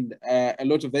find a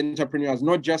lot of the entrepreneurs,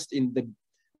 not just in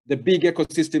the big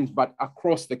ecosystems, but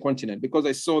across the continent, because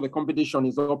I saw the competition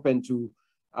is open to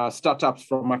startups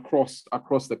from across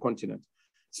the continent.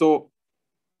 So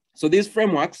these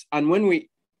frameworks, and when we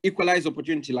equalize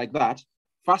opportunity like that,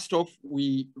 first off,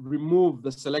 we remove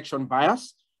the selection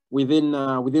bias within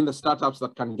the startups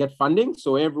that can get funding.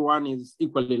 So everyone is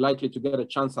equally likely to get a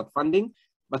chance at funding.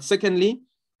 But secondly,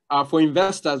 for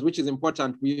investors, which is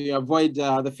important, we avoid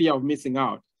the fear of missing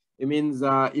out. It means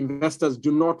investors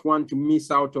do not want to miss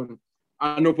out on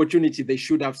an opportunity they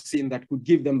should have seen that could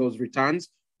give them those returns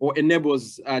or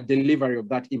enables delivery of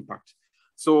that impact.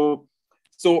 So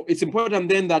it's important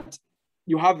then that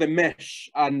you have a mesh,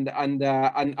 and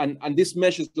this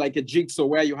mesh is like a jigsaw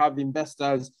where you have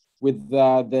investors with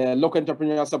the local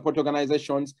entrepreneurial support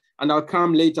organizations, and I'll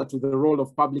come later to the role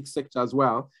of public sector as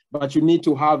well, but you need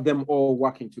to have them all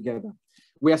working together.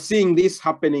 We are seeing this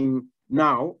happening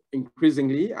now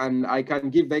increasingly, and I can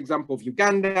give the example of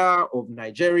Uganda, of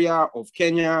Nigeria, of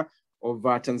Kenya, of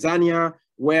Tanzania,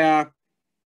 where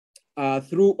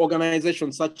through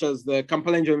organizations such as the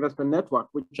Kampala Angel Investment Network,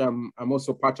 which I'm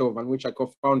also part of and which I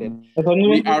co-founded,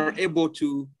 we are able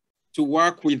to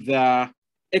work with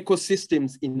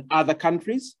ecosystems in other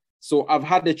countries. So I've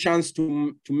had the chance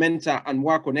to mentor and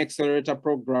work on accelerator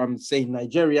programs, say in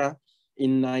Nigeria,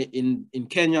 in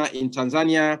Kenya, in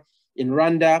Tanzania, in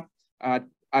Rwanda,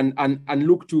 and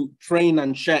look to train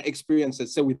and share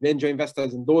experiences, say with angel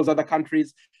investors in those other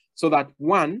countries, so that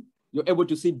one, you're able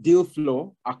to see deal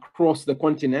flow across the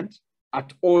continent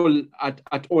at all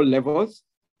levels,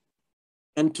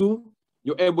 and two,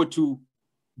 you're able to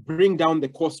bring down the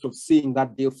cost of seeing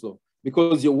that deal flow,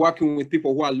 because you're working with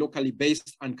people who are locally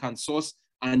based and can source,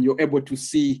 and you're able to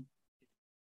see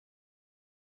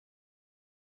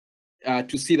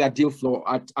that deal flow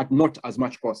at not as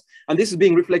much cost. And this is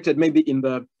being reflected maybe in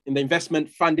the investment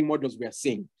funding models we are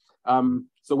seeing.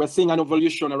 So we're seeing an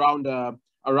evolution around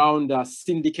around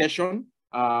syndication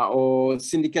or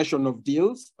syndication of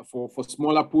deals for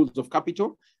smaller pools of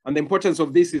capital. And the importance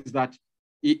of this is that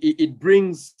it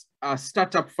brings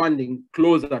startup funding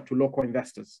closer to local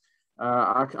investors.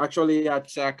 Actually, at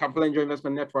Kampala Angel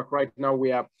Investment Network right now,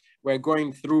 we're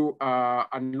going through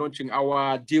and launching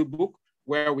our deal book,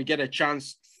 where we get a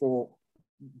chance for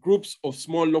groups of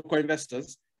small local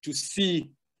investors to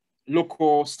see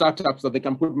local startups that they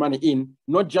can put money in,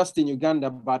 not just in Uganda,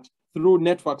 but through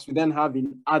networks we then have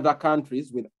in other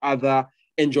countries with other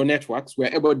angel networks.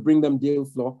 We're able to bring them deal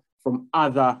flow from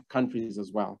other countries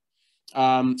as well.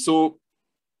 So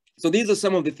these are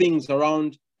some of the things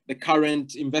around the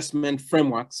current investment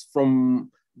frameworks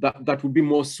that would be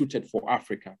more suited for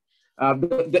Africa.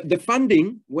 The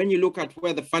funding, when you look at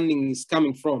where the funding is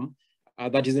coming from,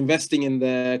 that is investing in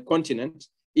the continent,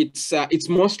 we've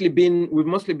mostly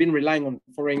been relying on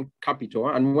foreign capital.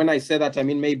 And when I say that, I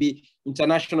mean maybe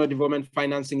international development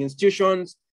financing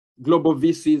institutions, global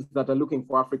VCs that are looking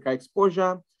for Africa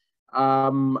exposure.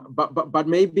 But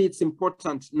maybe it's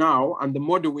important now, and the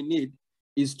model we need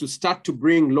is to start to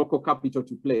bring local capital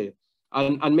to play.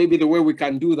 And maybe the way we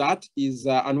can do that is,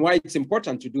 and why it's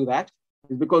important to do that,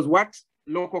 is because what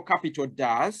local capital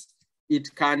does,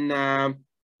 it can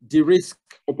de-risk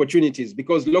opportunities,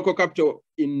 because local capital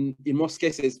in most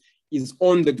cases is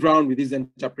on the ground with these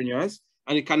entrepreneurs,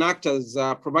 and it can act as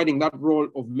providing that role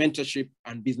of mentorship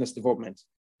and business development,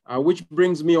 which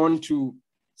brings me on to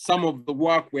some of the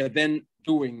work we're then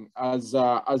doing as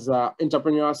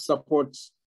entrepreneur support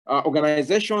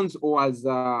organizations, or as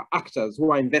actors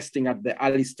who are investing at the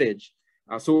early stage.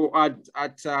 So at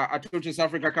Ortus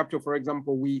Africa Capital, for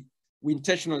example, we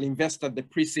intentionally invest at the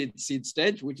pre-seed seed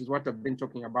stage, which is what I've been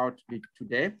talking about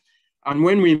today. And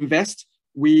when we invest,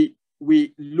 we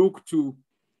look to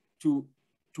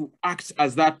act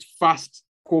as that first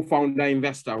co-founder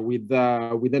investor with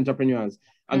entrepreneurs.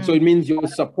 And so it means you're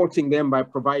supporting them by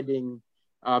providing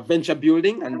venture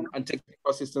building and technical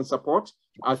assistance support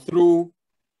through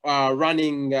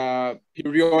running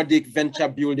periodic venture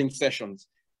building sessions.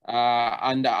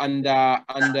 And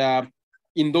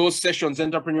in those sessions,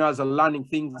 entrepreneurs are learning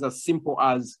things as simple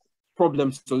as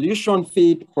problem solution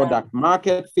fit, product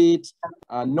market fit,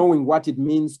 knowing what it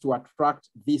means to attract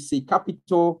VC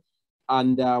capital,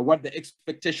 and what the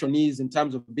expectation is in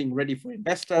terms of being ready for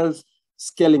investors,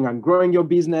 scaling and growing your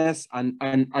business, and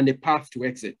a path to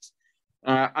exit.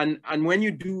 And when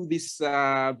you do this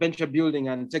venture building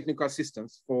and technical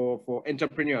assistance for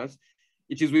entrepreneurs,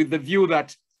 it is with the view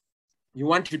that you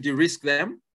want to de-risk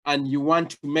them and you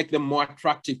want to make them more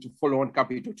attractive to follow on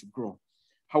capital to grow.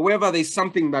 However, there's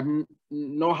something that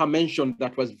Noha mentioned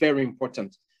that was very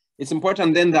important. It's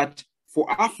important then that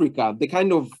for Africa, the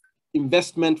kind of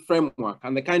investment framework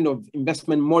and the kind of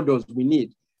investment models we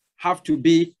need have to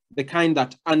be the kind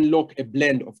that unlock a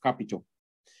blend of capital.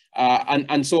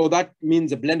 And so that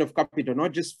means a blend of capital,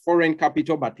 not just foreign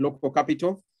capital, but local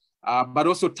capital, but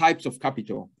also types of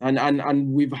capital. And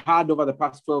we've had over the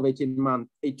past 12 to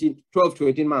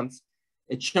 18 months,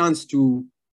 a chance to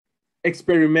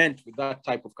experiment with that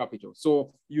type of capital.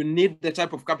 So you need the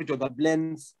type of capital that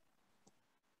blends,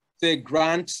 say,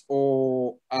 grants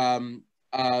or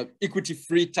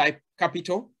equity-free type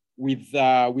capital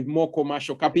with more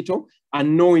commercial capital,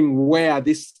 and knowing where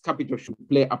this capital should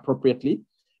play appropriately.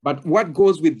 But what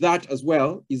goes with that as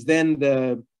well is then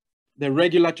the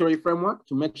regulatory framework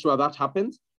to make sure that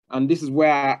happens. And this is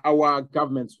where our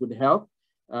governments would help.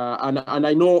 And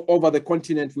I know over the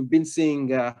continent, we've been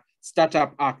seeing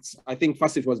startup acts. I think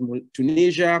first it was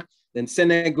Tunisia, then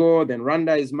Senegal, then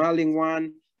Rwanda is mulling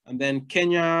one, and then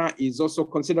Kenya is also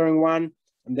considering one.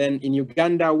 And then in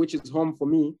Uganda, which is home for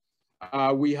me,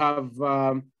 we have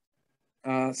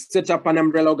set up an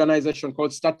umbrella organization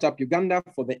called Startup Uganda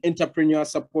for the entrepreneur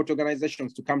support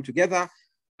organizations to come together.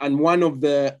 And one of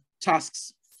the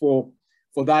tasks for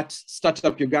that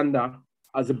Startup Uganda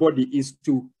as a body is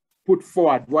to put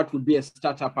forward what would be a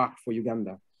startup act for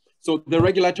Uganda. So the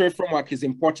regulatory framework is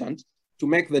important to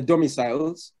make the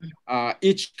domiciles,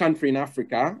 each country in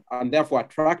Africa, and therefore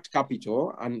attract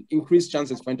capital and increase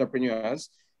chances for entrepreneurs,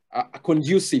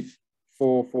 conducive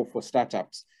for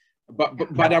startups.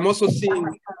 But I'm also seeing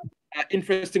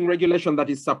interesting regulation that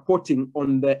is supporting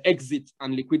on the exit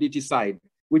and liquidity side,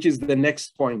 which is the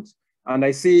next point. And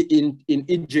I see in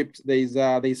Egypt, there's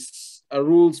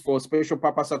rules for special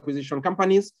purpose acquisition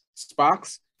companies,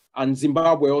 SPACs, and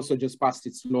Zimbabwe also just passed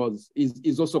its laws,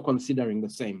 is also considering the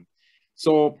same.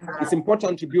 So it's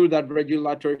important to build that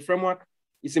regulatory framework.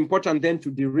 It's important then to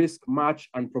de-risk, match,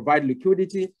 and provide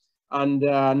liquidity. And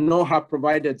Noha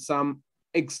provided some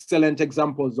excellent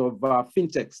examples of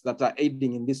fintechs that are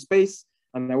aiding in this space.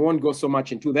 and I won't go so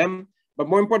much into them. But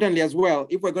more importantly as well,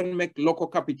 if we're going to make local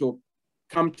capital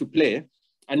come to play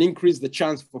and increase the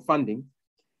chance for funding,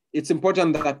 it's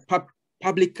important that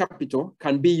public capital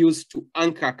can be used to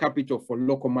anchor capital for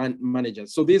local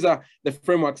managers. So these are the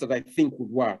frameworks that I think would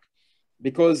work.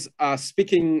 Because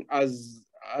speaking as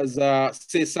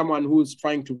say someone who's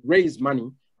trying to raise money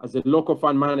as a local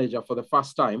fund manager for the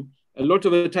first time, a lot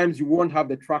of the times you won't have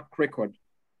the track record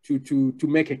to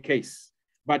make a case.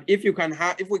 But if we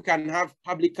can have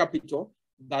public capital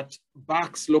that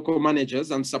backs local managers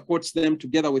and supports them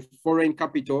together with foreign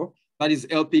capital, that is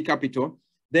LP capital,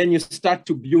 then you start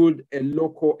to build a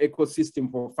local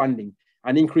ecosystem for funding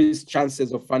and increase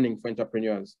chances of funding for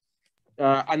entrepreneurs.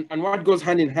 And what goes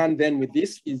hand in hand then with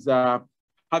this is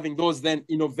having those then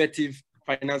innovative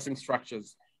financing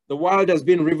structures. The world has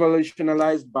been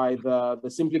revolutionized by the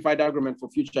simplified agreement for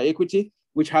future equity,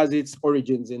 which has its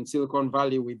origins in Silicon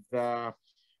Valley with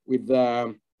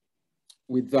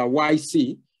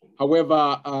YC.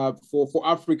 However, for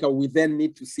Africa, we then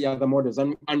need to see other models,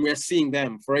 and we're seeing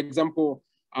them. For example,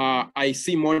 I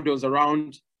see models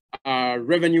around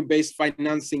revenue-based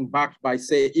financing backed by,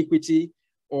 say, equity,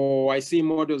 or I see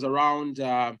models around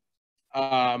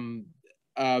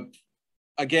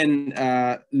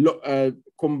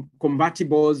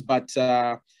convertibles, but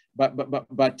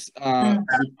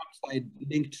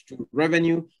linked to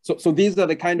revenue. So these are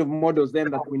the kind of models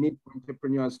then that we need for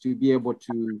entrepreneurs to be able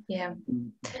to get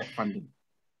funding.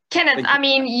 Kenneth, I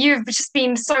mean, you've just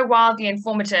been so wildly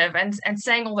informative and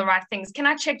saying all the right things. Can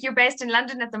I check you're based in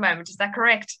London at the moment? Is that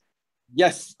correct?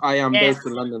 Yes, I am based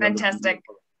in London. Fantastic.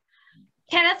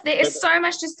 Kenneth, there is so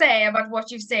much to say about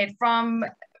what you've said, from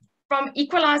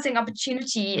equalizing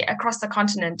opportunity across the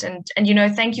continent. And you know,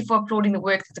 thank you for applauding the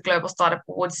work that the Global Startup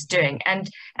Awards is doing. And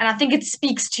I think it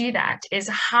speaks to that, is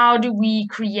how do we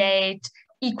create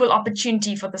equal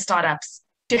opportunity for the startups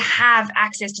to have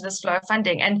access to this flow of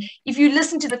funding? And if you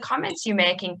listen to the comments you're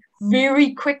making,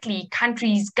 very quickly,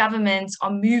 countries, governments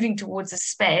are moving towards this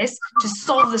space to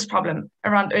solve this problem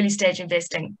around early stage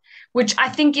investing, which I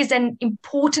think is an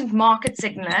important market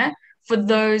signaler for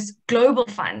those global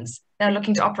funds that are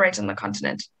looking to operate on the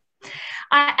continent.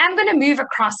 I am going to move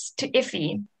across to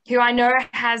Iffy, who I know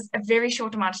has a very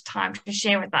short amount of time to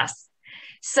share with us.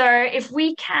 So if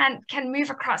we can move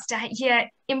across to hear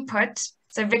input.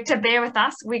 So Victor, bear with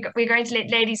us. We're going to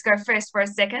let ladies go first for a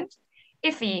second.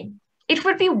 Iffy, it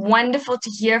would be wonderful to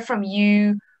hear from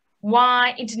you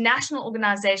why international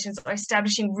organizations are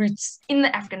establishing roots in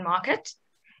the African market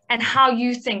and how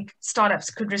you think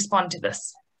startups could respond to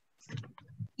this.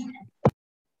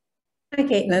 Hi,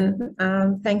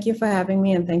 Caitlin. Thank you for having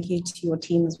me, and thank you to your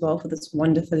team as well for this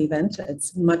wonderful event.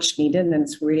 It's much needed, and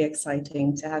it's really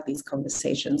exciting to have these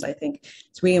conversations. I think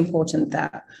it's really important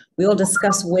that we all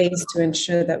discuss ways to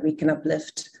ensure that we can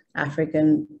uplift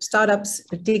African startups,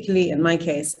 particularly in my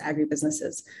case,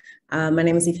 agribusinesses. My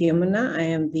name is Ife Omuna. I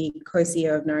am the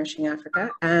co-CEO of Nourishing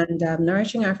Africa, and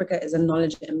Nourishing Africa is a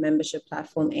knowledge and membership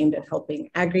platform aimed at helping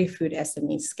agri-food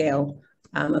SMEs scale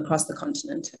across the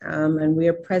continent. And we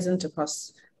are present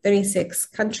across 36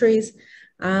 countries.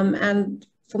 And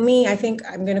for me, I think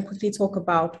I'm going to quickly talk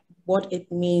about what it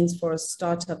means for a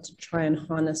startup to try and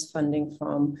harness funding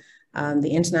from the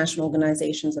international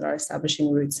organizations that are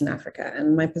establishing roots in Africa.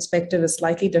 And my perspective is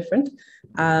slightly different.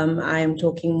 I am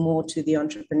talking more to the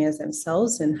entrepreneurs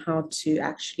themselves and how to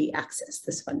actually access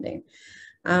this funding.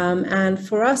 And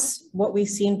for us, what we've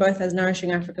seen both as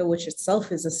Nourishing Africa, which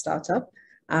itself is a startup,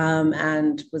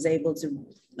 and was able to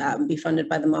be funded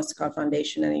by the MasterCard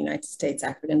Foundation and the United States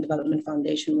African Development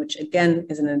Foundation, which again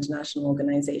is an international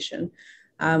organization.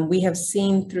 We have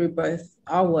seen through both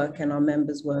our work and our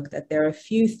members' work that there are a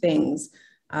few things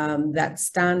that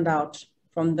stand out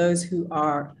from those who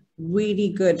are really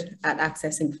good at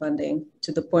accessing funding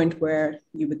to the point where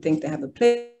you would think they have a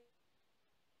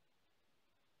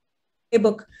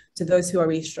playbook to those who are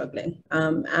really struggling.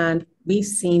 And we've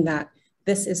seen that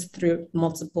this is through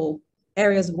multiple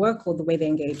areas of work or the way they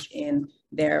engage in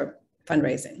their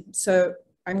fundraising. So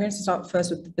I'm going to start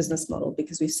first with the business model,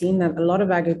 because we've seen that a lot of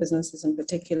agribusinesses in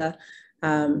particular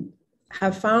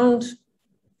have found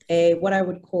what I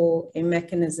would call a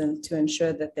mechanism to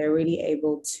ensure that they're really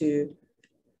able to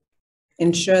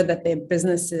ensure that their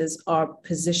businesses are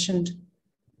positioned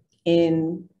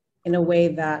in a way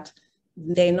that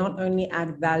they not only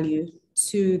add value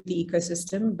to the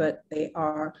ecosystem, but they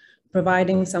are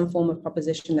providing some form of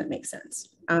proposition that makes sense.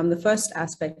 The first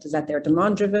aspect is that they're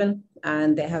demand-driven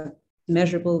and they have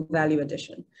measurable value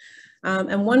addition.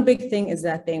 And one big thing is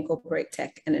that they incorporate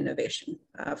tech and innovation.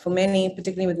 For many,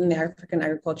 particularly within the African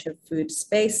agriculture food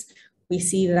space, we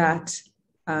see that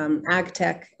ag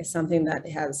tech is something that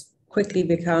has quickly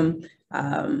become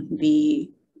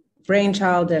the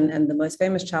brainchild and the most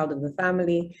famous child of the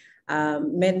family,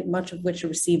 much of which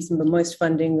receives the most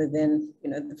funding within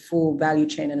the full value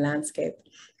chain and landscape.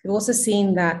 We've also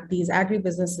seen that these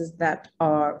agribusinesses that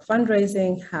are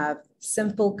fundraising have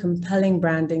simple, compelling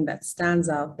branding that stands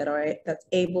out, that's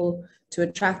able to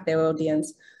attract their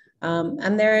audience,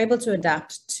 and they're able to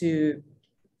adapt to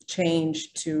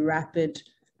change, to rapid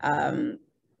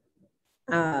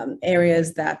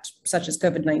areas such as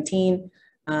COVID-19,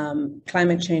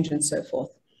 climate change, and so forth.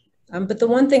 But the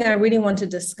one thing I really want to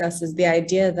discuss is the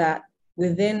idea that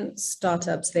within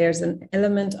startups, there's an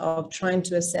element of trying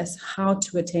to assess how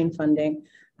to attain funding,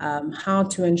 how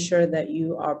to ensure that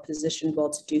you are positioned well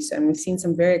to do so. And we've seen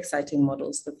some very exciting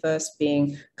models. The first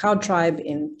being CowTribe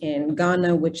in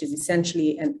Ghana, which is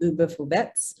essentially an Uber for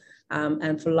vets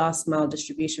and for last mile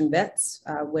distribution vets,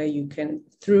 where you can,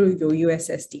 through your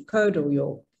USSD code or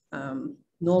your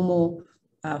normal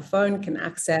phone, can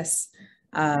access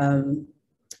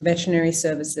veterinary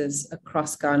services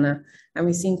across Ghana. And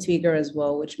we've seen Twiga as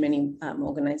well, which many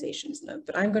organizations know.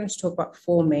 But I'm going to talk about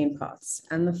 4 main paths.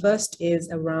 And the first is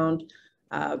around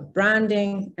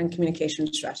branding and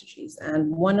communication strategies.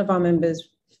 And one of our members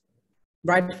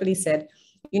rightfully said,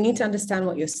 you need to understand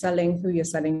what you're selling, who you're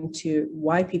selling to,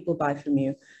 why people buy from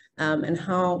you, and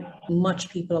how much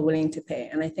people are willing to pay.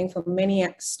 And I think for many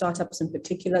startups in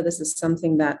particular, this is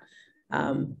something that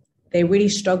they really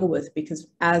struggle with, because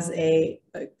as a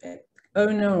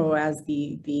owner or as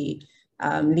the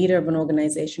leader of an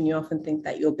organization, you often think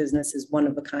that your business is one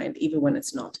of a kind, even when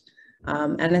it's not.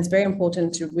 And it's very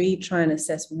important to really try and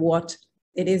assess what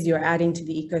it is you're adding to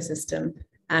the ecosystem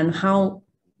and how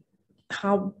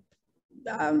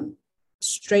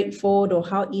straightforward or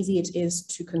how easy it is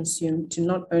to consume to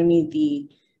not only the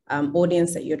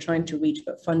audience that you're trying to reach,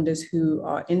 but funders who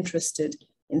are interested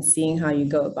in seeing how you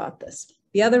go about this.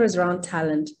 The other is around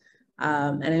talent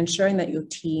and ensuring that your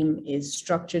team is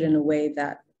structured in a way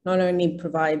that not only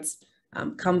provides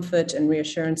comfort and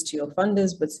reassurance to your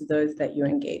funders, but to those that you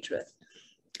engage with.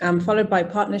 Followed by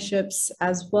partnerships,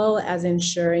 as well as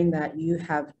ensuring that you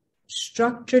have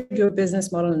structured your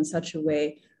business model in such a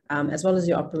way, as well as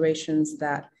your operations,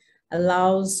 that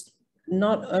allows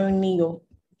not only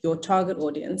your target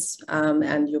audience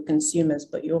and your consumers,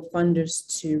 but your funders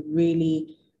to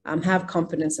really have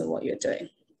confidence in what you're doing.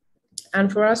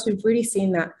 And for us, we've really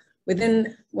seen that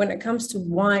when it comes to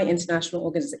why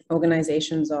international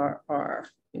organizations are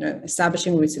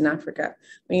establishing roots in Africa,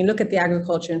 when you look at the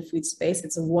agriculture and food space,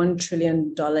 it's a $1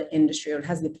 trillion industry, or it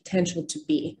has the potential to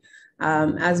be.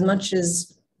 As much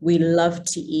as we love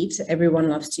to eat, everyone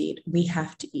loves to eat, we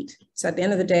have to eat. So at the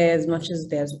end of the day, as much as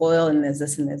there's oil and there's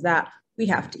this and there's that, we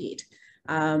have to eat.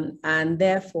 And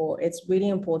therefore, it's really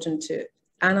important to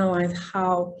analyze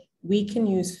how we can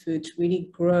use food to really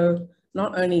grow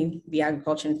not only the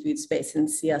agriculture and food space and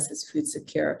see us as food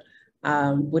secure,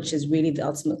 which is really the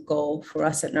ultimate goal for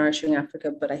us at Nourishing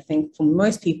Africa, but I think for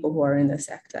most people who are in the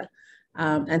sector,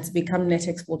 and to become net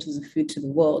exporters of food to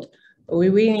the world. But we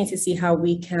really need to see how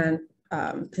we can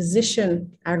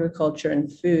position agriculture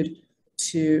and food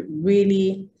to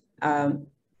really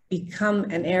become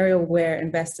an area where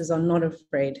investors are not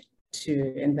afraid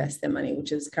to invest their money,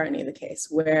 which is currently the case,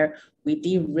 where we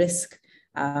de-risk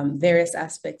various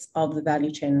aspects of the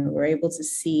value chain, and we're able to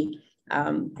see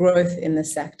growth in the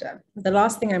sector. The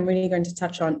last thing I'm really going to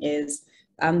touch on is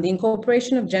the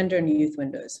incorporation of gender and youth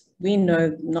windows. We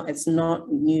know it's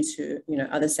not new to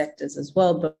other sectors as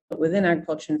well, but within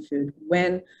agriculture and food,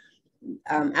 when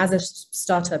as a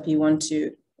startup you want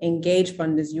to engage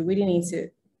funders, you really need to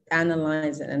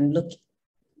analyze it and look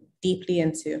deeply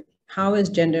into how is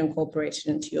gender incorporated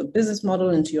into your business model,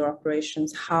 into your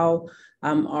operations. How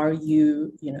are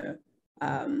you,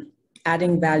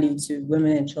 adding value to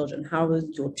women and children? How is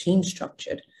your team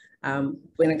structured?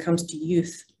 When it comes to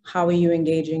youth, how are you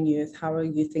engaging youth? How are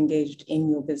youth engaged in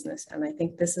your business? And I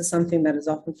think this is something that is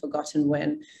often forgotten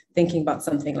when thinking about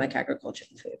something like agriculture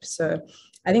and food. So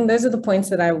I think those are the points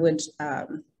that I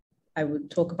would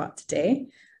talk about today.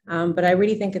 But I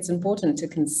really think it's important to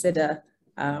consider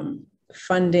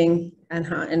funding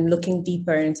and looking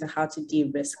deeper into how to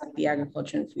de-risk the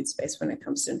agriculture and food space when it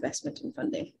comes to investment and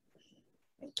funding.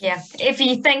 Yeah,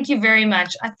 Effie, thank you very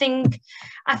much. I think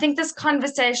this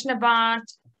conversation about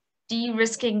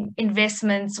de-risking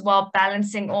investments while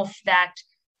balancing off that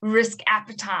risk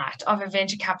appetite of a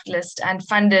venture capitalist and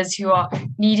funders who are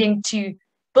needing to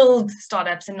build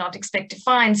startups and not expect to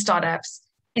find startups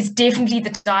is definitely the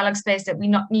dialogue space that we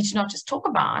need to not just talk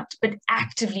about, but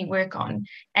actively work on.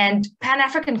 And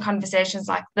Pan-African conversations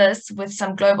like this with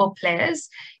some global players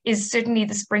is certainly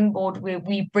the springboard where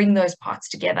we bring those parts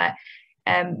together.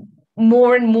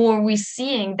 More and more, we're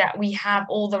seeing that we have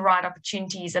all the right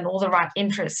opportunities and all the right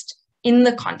interest in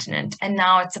the continent. And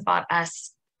now it's about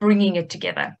us bringing it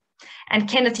together. And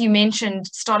Kenneth, you mentioned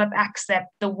startup acts, that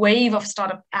the wave of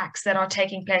startup acts that are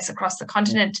taking place across the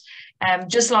continent.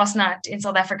 Just last night in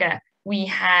South Africa, we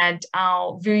had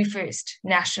our very first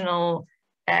national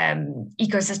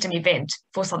ecosystem event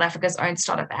for South Africa's own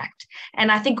Startup Act.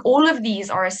 And I think all of these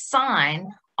are a sign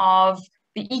of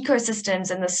the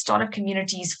ecosystems and the startup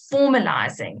communities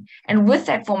formalizing. And with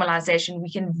that formalization, we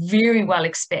can very well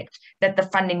expect that the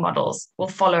funding models will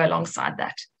follow alongside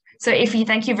that. So Effie,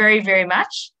 thank you very, very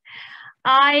much.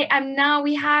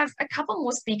 We have a couple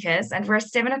more speakers and we're at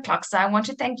 7 o'clock. So I want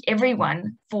to thank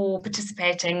everyone for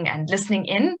participating and listening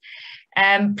in.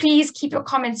 Please keep your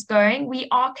comments going. We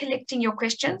are collecting your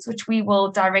questions, which we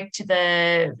will direct to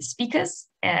the speakers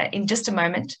in just a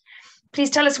moment. Please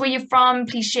tell us where you're from.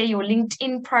 Please share your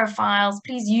LinkedIn profiles.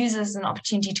 Please use this as an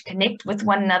opportunity to connect with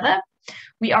one another.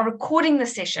 We are recording the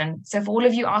session. So for all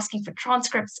of you asking for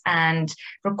transcripts and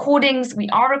recordings, we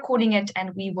are recording it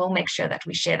and we will make sure that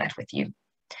we share that with you.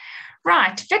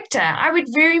 Right, Victor, I would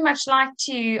very much like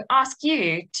to ask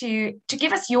you to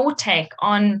give us your take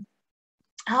on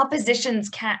how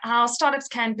startups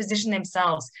can position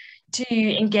themselves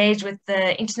to engage with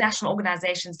the international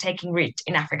organizations taking root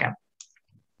in Africa.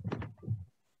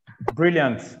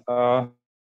 Brilliant.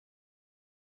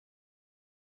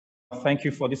 Thank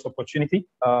you for this opportunity.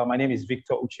 My name is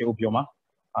Victor Uche Obioma,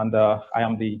 and I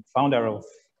am the founder of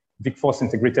VicForce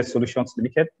Integrated Solutions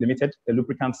Limited, a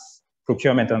lubricants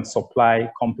procurement and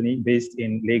supply company based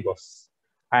in Lagos.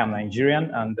 I am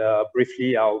Nigerian, and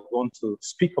briefly, I'll want to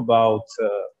speak about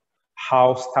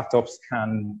how startups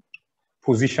can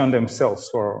position themselves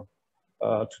to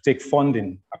take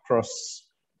funding across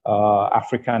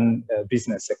African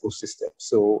business ecosystem.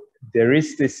 So there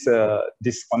is this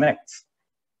disconnect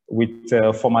with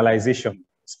formalization,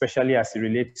 especially as it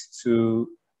relates to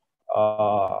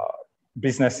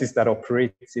businesses that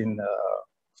operate in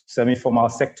semi-formal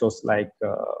sectors like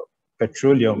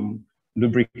petroleum,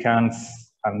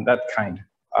 lubricants, and that kind.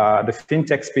 The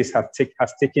fintech space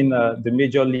has taken the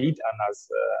major lead and has,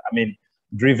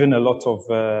 driven a lot of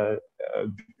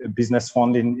business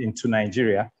funding into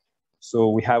Nigeria. So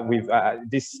we've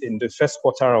this in the first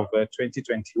quarter of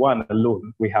 2021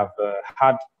 alone, we have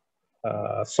had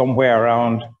somewhere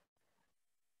around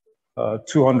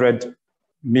 2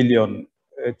 billion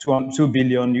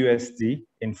USD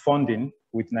in funding,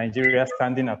 with Nigeria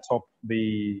standing atop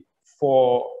the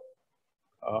 4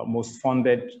 most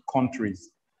funded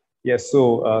countries. Yes,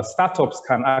 so startups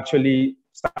can actually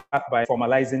start by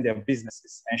formalizing their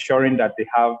businesses, ensuring that they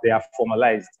are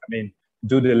formalized.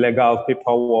 Do the legal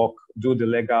paperwork, do the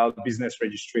legal business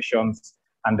registrations,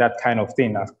 and that kind of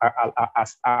thing,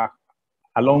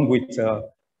 along with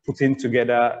putting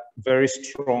together very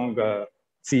strong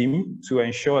team to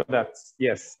ensure that,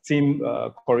 yes, team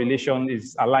correlation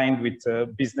is aligned with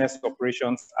business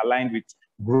operations, aligned with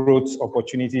growth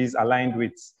opportunities, aligned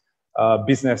with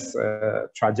business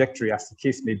trajectory, as the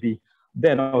case may be.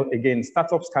 Then again,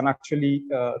 startups can actually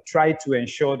try to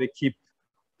ensure they keep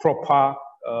proper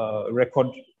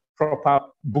proper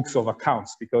books of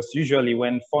accounts, because usually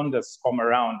when funders come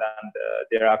around and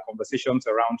there are conversations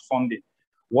around funding,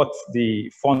 what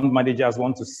the fund managers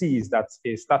want to see is that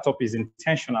a startup is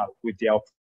intentional with their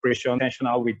operation,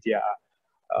 intentional with their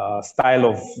style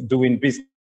of doing business,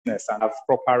 and have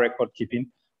proper record keeping.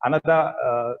 Another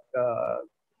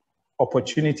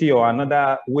opportunity or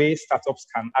another way startups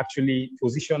can actually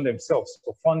position themselves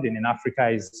for funding in Africa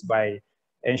is by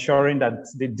ensuring that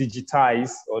they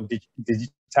digitize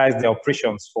their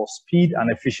operations for speed and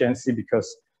efficiency,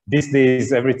 because these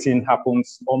days everything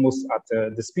happens almost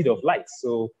at the speed of light.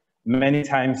 So many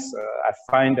times I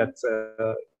find that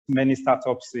many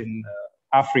startups in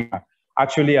Africa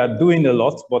actually are doing a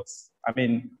lot, but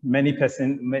the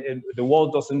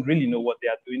world doesn't really know what they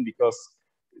are doing, because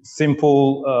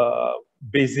simple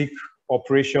basic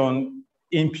operation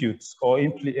inputs or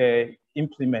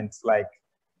implements like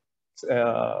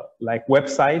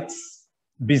websites,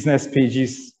 business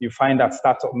pages, you find that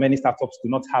many startups do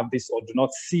not have this or do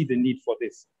not see the need for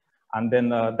this. And then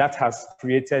that has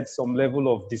created some level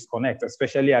of disconnect,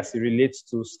 especially as it relates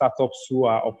to startups who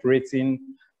are operating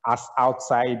as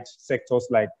outside sectors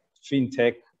like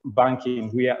fintech,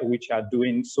 banking, which are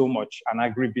doing so much and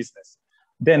agribusiness.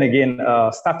 Then again,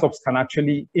 startups can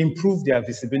actually improve their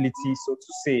visibility, so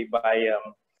to say, by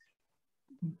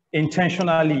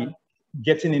intentionally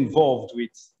getting involved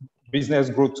with business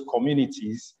growth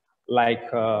communities like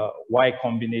Y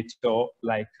Combinator,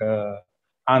 like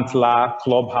Antler,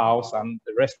 Clubhouse, and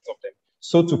the rest of them.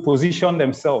 So to position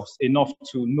themselves enough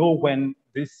to know when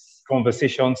these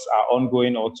conversations are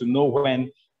ongoing, or to know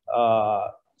when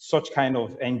such kind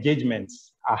of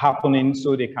engagements are happening,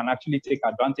 so they can actually take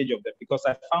advantage of them. Because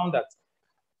I found that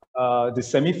the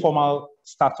semi-formal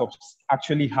startups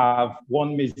actually have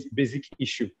one basic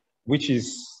issue, which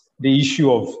is the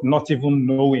issue of not even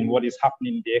knowing what is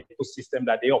happening in the ecosystem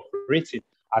that they operate in,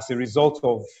 as a result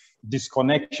of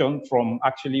disconnection from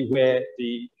actually where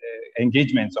the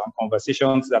engagements and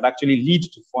conversations that actually lead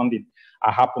to funding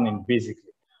are happening,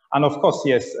 basically. And of course,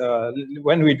 yes,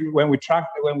 when we track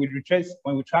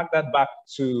that back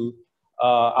to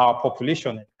our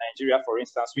population in Nigeria, for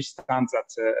instance, which stands at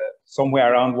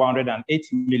somewhere around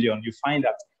 108 million, you find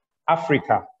that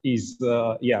Africa is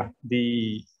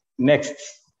the next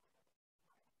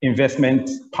investment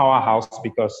powerhouse,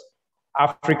 because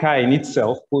Africa in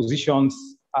itself positions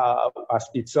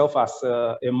itself as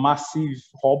a massive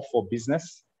hub for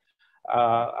business,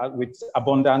 with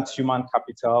abundant human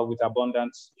capital, with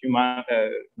abundant human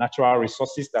natural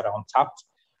resources that are untapped.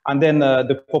 And then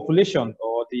the population,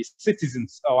 or the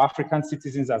citizens, or African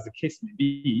citizens as the case may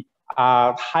be,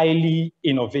 are highly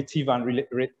innovative and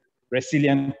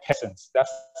resilient persons.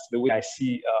 That's the way I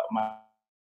see my...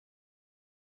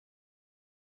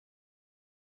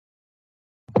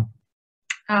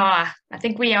 I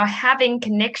think we are having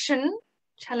connection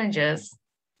challenges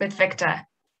with Victor.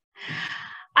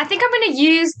 I think I'm going to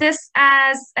use this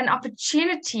as an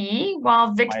opportunity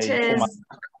while Victor,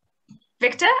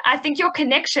 I think your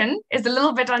connection is a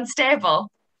little bit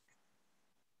unstable.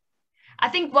 I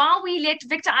think while we let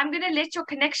Victor, I'm going to let your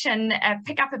connection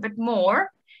pick up a bit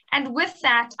more. And with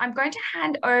that, I'm going to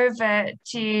hand over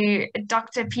to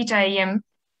Dr. Peter Ayim.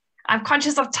 I'm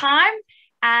conscious of time,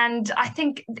 and I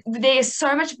think there's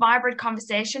so much vibrant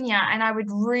conversation here, and I would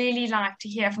really like to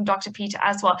hear from Dr. Peter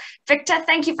as well. Victor,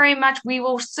 thank you very much. We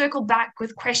will circle back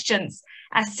with questions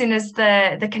as soon as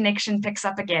the connection picks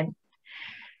up again.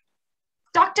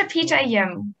 Dr. Peter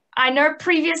Ayim, I know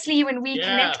previously when we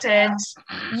connected,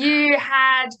 we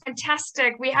had a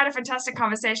fantastic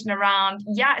conversation around,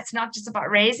 it's not just about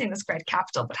raising this great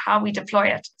capital, but how we deploy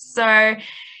it. So,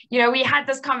 we had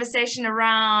this conversation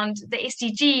around the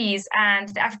SDGs and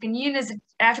the African Union's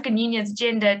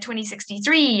Agenda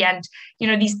 2063, and,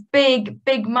 these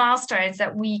big milestones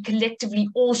that we collectively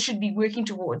all should be working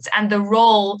towards, and the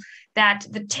role that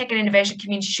the tech and innovation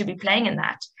community should be playing in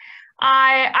that.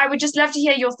 I would just love to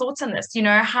hear your thoughts on this.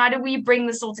 How do we bring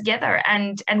this all together,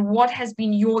 and what has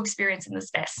been your experience in this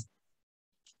space?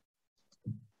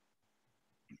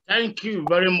 Thank you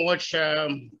very much,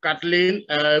 Kathleen.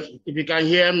 If you can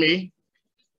hear me.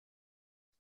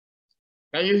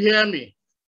 Can you hear me?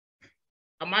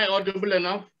 Am I audible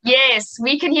enough? Yes,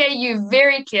 we can hear you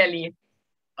very clearly.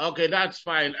 Okay, that's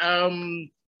fine. I'm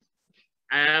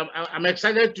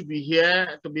excited to be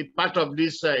here, to be part of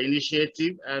this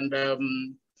initiative, and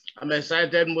I'm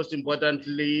excited, most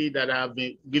importantly, that I've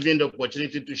been given the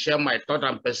opportunity to share my thought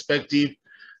and perspective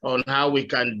on how we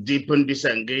can deepen this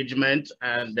engagement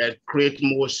and create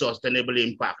more sustainable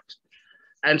impact.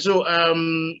 And so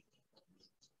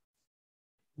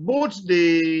both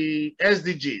the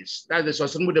SDGs, that's the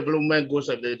Sustainable Development Goals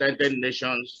of the United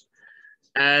Nations,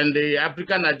 and the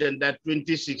African Agenda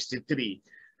 2063,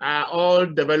 are all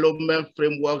development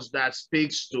frameworks that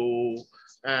speaks to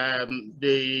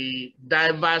the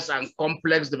diverse and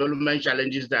complex development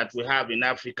challenges that we have in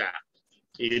Africa,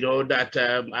 that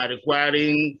are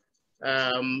requiring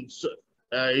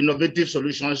innovative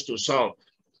solutions to solve.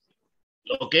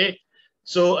 Okay,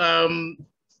 so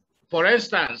for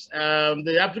instance,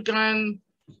 the African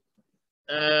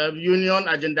Union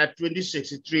Agenda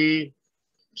 2063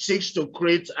 seeks to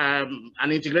create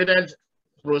an integrated,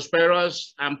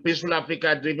 prosperous, and peaceful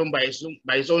Africa driven by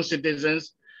its own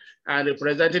citizens and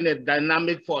representing a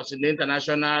dynamic force in the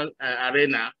international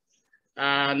arena.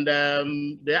 And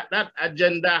that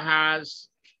agenda has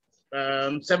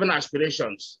 7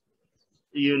 aspirations,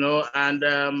 and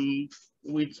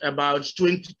with about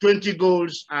 20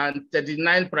 goals and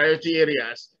 39 priority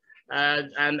areas.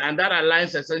 And that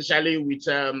aligns essentially with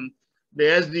the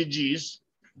SDGs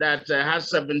that has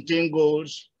 17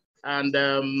 goals and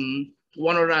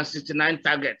 169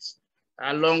 targets,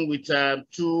 along with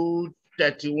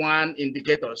 231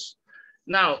 indicators.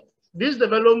 Now, these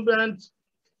development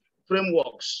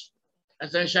frameworks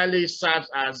essentially serves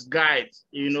as guides,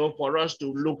 for us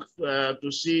to look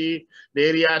to see the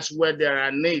areas where there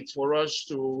are needs for us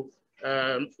to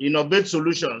innovate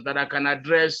solutions that can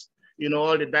address,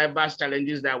 all the diverse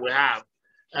challenges that we have.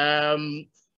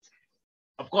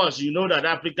 Of course, you know that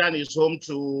Africa is home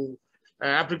to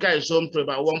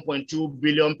about 1.2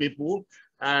 billion people,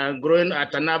 growing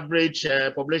at an average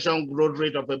population growth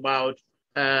rate of about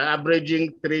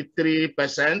averaging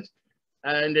 3%.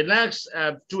 In the next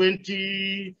by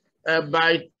 2050,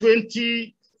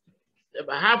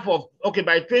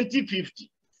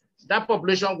 that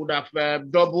population would have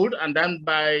doubled, and then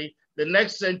by the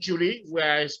next century, we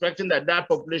are expecting that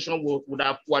population would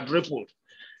have quadrupled.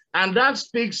 And that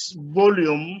speaks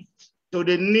volume to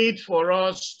the need for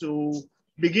us to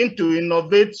begin to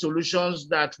innovate solutions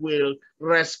that will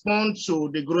respond to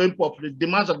the growing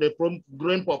demands of the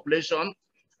growing population.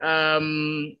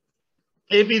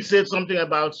 If it said something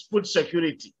about food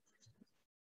security,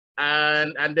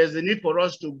 and there's a need for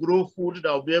us to grow food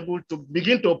that will be able to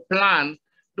begin to plan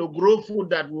to grow food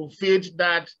that will feed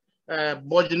that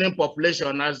burgeoning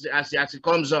population as it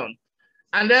comes on.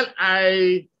 And then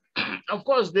of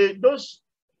course, those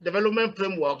development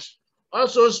frameworks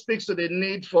also speaks to the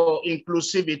need for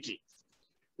inclusivity.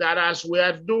 That as we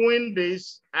are doing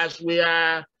this, as we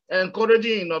are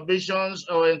encouraging innovations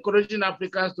or encouraging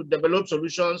Africans to develop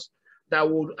solutions that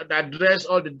would address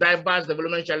all the diverse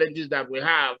development challenges that we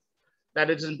have, that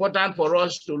it is important for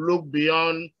us to look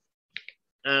beyond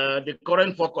the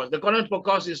current focus. The current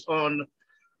focus is on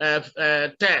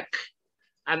tech.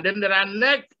 And then there are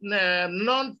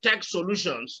non-tech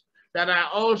solutions that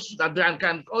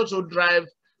can also drive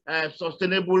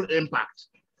sustainable impact.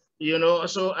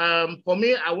 So for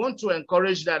me, I want to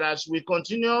encourage that as we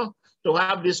continue to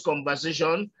have this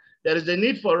conversation, there is a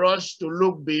need for us to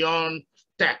look beyond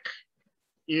tech.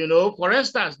 For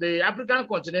instance, the African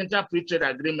Continental Free Trade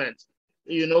Agreement,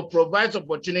 provides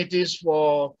opportunities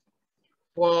for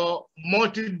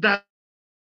multi-chain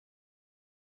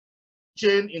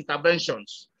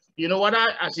interventions. Whether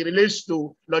as it relates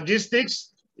to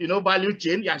logistics, value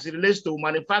chain, as it relates to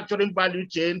manufacturing value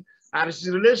chain, as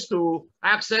it relates to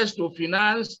access to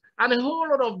finance, and a whole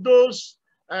lot of those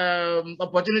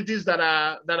opportunities that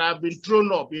have been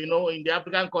thrown up, in the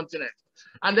African continent.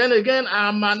 And then again,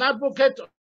 I'm an advocate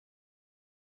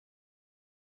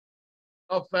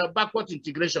of backward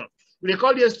integration.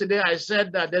 Recall yesterday I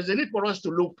said that there's a need for us to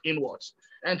look inwards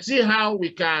and see how we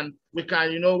can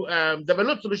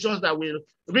develop solutions that will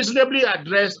reasonably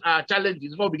address our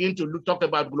challenges before we begin to talk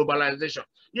about globalization.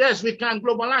 Yes, we can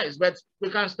globalize, but we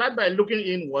can start by looking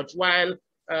inwards while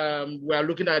we are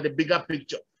looking at the bigger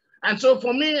picture. And so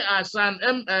for me, as an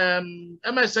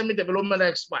MSME development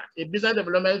expert, a business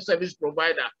development service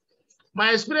provider,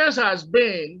 my experience has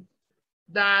been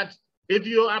that if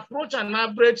you approach an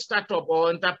average startup or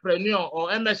entrepreneur or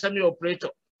MSME operator,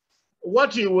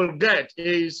 what you will get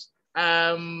is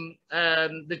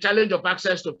the challenge of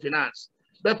access to finance.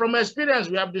 But from experience,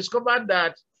 we have discovered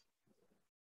that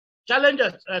challenge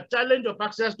of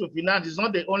access to finance is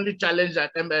not the only challenge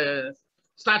that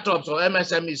startups or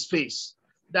MSMEs face.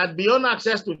 That beyond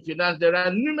access to finance, there are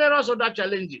numerous other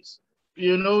challenges,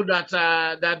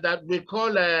 that we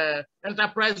call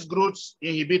enterprise growth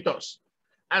inhibitors.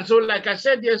 And so, like I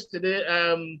said yesterday,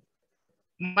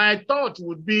 my thought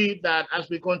would be that as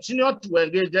we continue to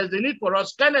engage, there's a need for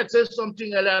us. Kenneth said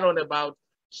something earlier on about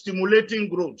stimulating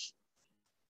growth.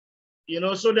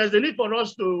 So there's a need for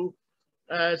us to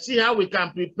see how we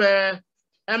can prepare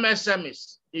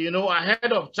MSMEs,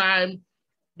 ahead of time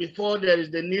before there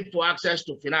is the need for access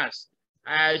to finance.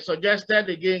 I suggested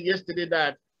again yesterday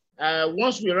that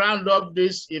once we round up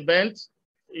this event,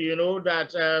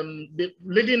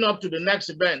 leading up to the next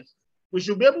event, we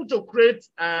should be able to create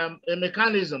a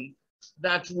mechanism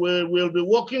that will be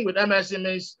working with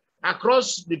MSMEs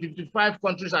across the 55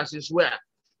 countries as is where,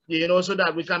 so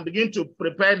that we can begin to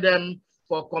prepare them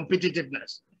for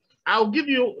competitiveness. I'll give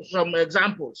you some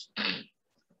examples.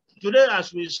 Today,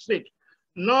 as we speak,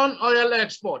 non-oil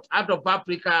exports out of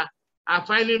Africa are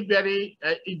finding very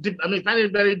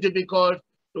difficult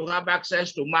to have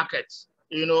access to markets,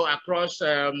 across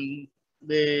across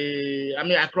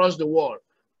the world.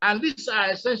 And these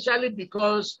are essentially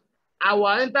because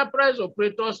our enterprise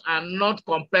operators are not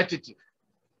competitive.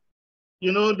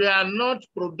 They are not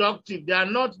productive. They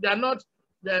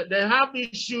have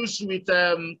issues with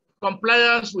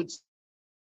compliance with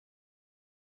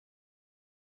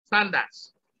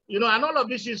standards. And all of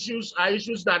these issues are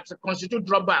issues that constitute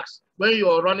drawbacks when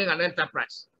you're running an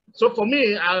enterprise. So for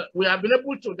me, we have been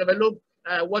able to develop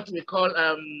what we call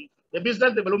the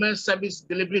Business Development Service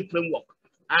Delivery Framework.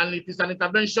 And it is an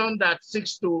intervention that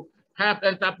seeks to help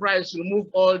enterprise remove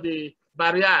all the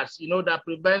barriers, that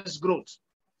prevents growth.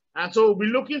 And so we'll be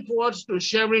looking forward to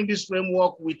sharing this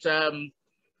framework with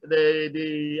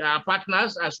our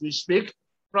partners as we speak,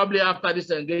 probably after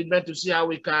this engagement, to see how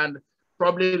we can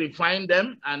probably refine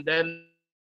them and then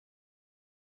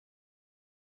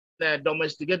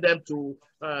domesticate them to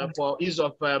for ease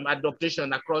of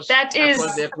adaptation across the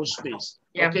ecospace.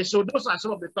 Yeah. Okay, so those are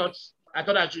some of the thoughts I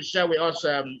thought I should share with us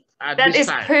at this time. That is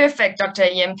perfect, Dr.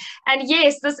 Yim. And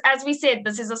yes, this, as we said,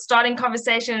 this is a starting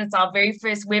conversation. It's our very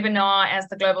first webinar as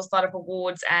the Global Startup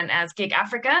Awards and as GIIG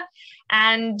Africa.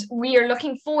 And we are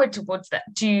looking forward towards that,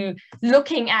 to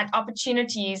looking at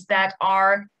opportunities that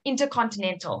are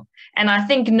intercontinental. And I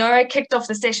think Noah kicked off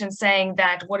the session saying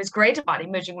that what is great about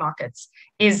emerging markets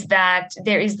is that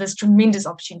there is this tremendous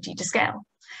opportunity to scale.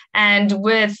 And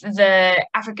with the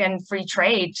African Free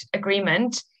Trade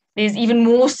Agreement, there's even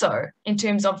more so in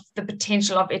terms of the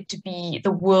potential of it to be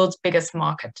the world's biggest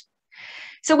market.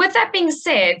 So with that being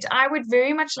said, I would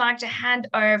very much like to hand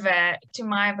over to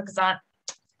Maya, because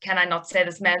can I not say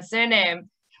this man's surname?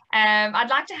 I'd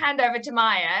like to hand over to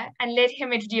Maya and let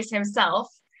him introduce himself.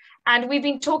 And we've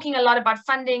been talking a lot about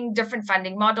funding, different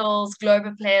funding models,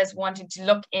 global players wanting to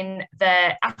look in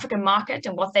the African market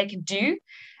and what they can do.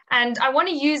 And I want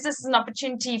to use this as an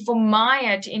opportunity for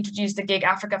Maya to introduce the GIIG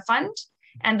Africa Fund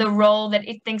and the role that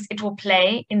it thinks it will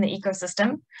play in the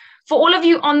ecosystem. For all of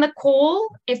you on the call,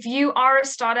 if you are a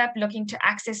startup looking to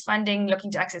access funding,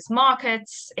 looking to access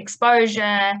markets,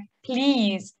 exposure,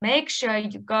 please make sure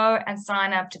you go and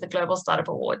sign up to the Global Startup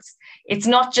Awards. It's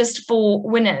not just for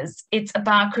winners. It's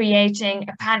about creating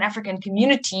a Pan-African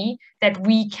community that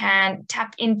we can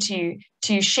tap into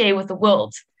to share with the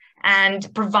world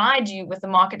and provide you with the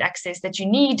market access that you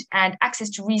need and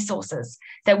access to resources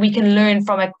that we can learn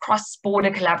from a cross-border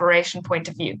collaboration point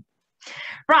of view.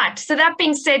 Right, so that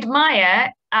being said, Maya,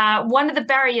 one of the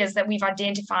barriers that we've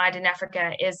identified in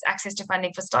Africa is access to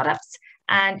funding for startups,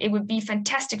 and it would be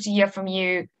fantastic to hear from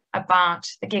you about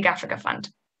the GIIG Africa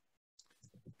Fund.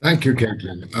 Thank you,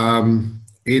 Caitlin.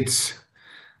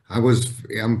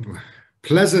 I'm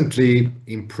pleasantly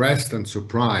impressed and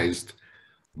surprised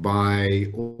by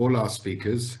all our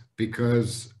speakers,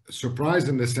 because surprised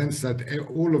in the sense that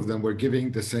all of them were giving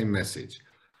the same message.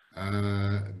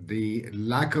 The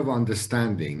lack of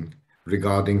understanding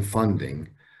regarding funding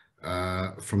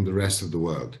from the rest of the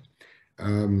world.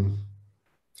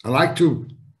 I'd like to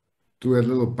do a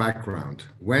little background.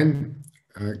 When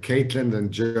Caitlin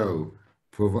and Joe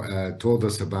told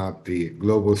us about the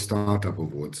Global Startup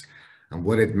Awards and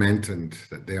what it meant and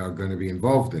that they are going to be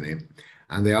involved in it,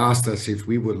 and they asked us if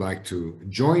we would like to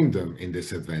join them in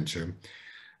this adventure,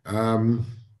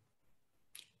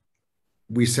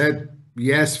 we said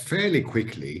yes fairly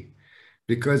quickly,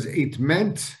 because it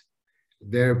meant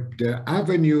their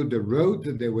avenue, the road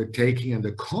that they were taking, and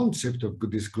the concept of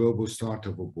this Global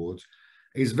Startup Awards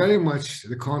is very much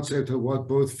the concept of what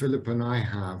both Philip and I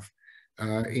have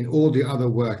in all the other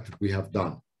work that we have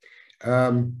done,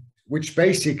 which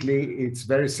basically it's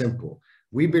very simple.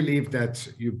 We believe that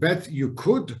you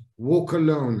could walk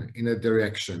alone in a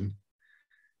direction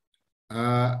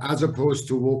as opposed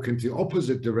to walk in the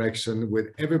opposite direction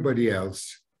with everybody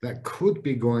else that could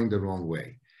be going the wrong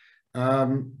way.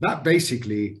 That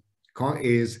basically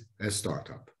is a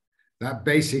startup. That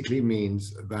basically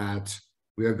means that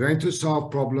we are going to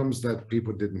solve problems that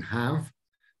people didn't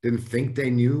think they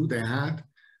knew they had.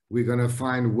 We're going to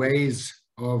find ways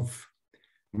of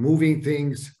moving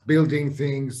things, building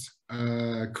things,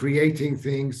 creating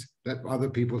things that other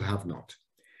people have not.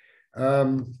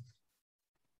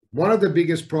 One of the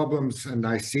biggest problems, and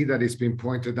I see that it's been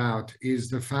pointed out, is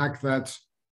the fact that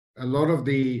a lot of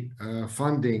the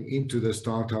funding into the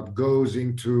startup goes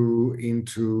into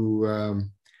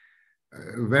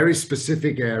very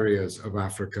specific areas of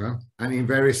Africa and in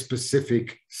very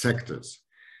specific sectors.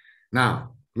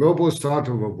 Now, Global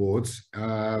Startup Awards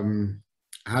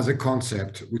has a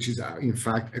concept which is in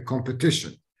fact a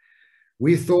competition.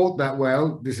 We thought that,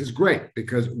 well, this is great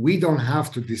because we don't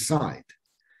have to decide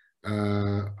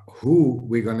who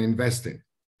we're going to invest in.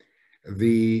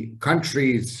 The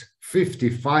countries,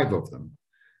 55 of them,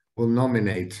 will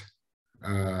nominate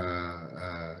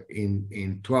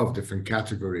in 12 different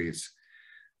categories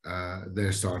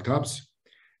their startups.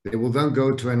 They will then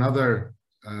go to another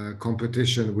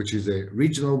competition, which is a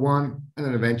regional one, and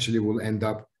then eventually will end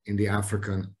up in the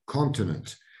African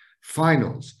continent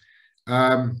finals.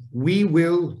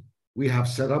 We have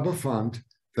set up a fund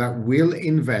that will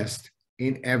invest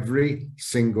in every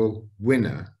single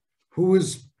winner who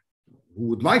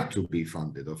would like to be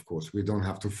funded. Of course, we don't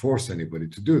have to force anybody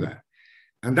to do that.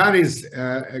 And that is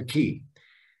a key.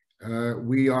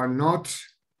 We are not,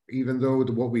 even though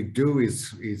what we do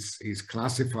is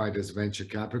classified as venture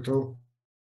capital,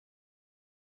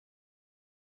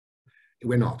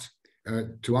 we're not.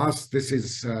 To us, this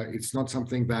is, it's not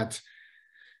something that,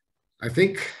 I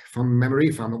think from memory,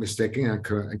 if I'm not mistaken, and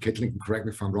Caitlin can correct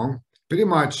me if I'm wrong, pretty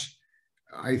much,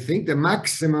 I think the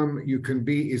maximum you can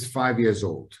be is 5 years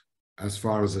old, as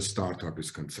far as a startup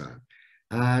is concerned.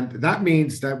 And that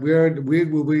means that we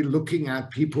will be looking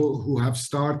at people who have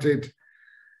started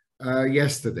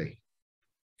yesterday.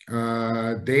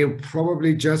 They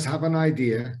probably just have an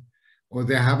idea, or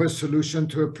they have a solution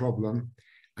to a problem,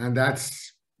 and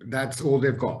that's all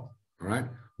they've got, all right?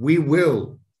 We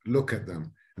will look at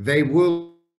them. They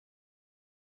will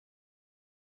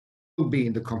be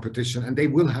in the competition, and they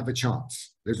will have a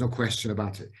chance. There's no question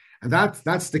about it. And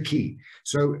that's the key.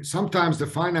 So sometimes the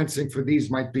financing for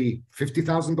these might be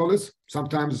 $50,000.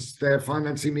 Sometimes their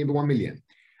financing maybe 1 million.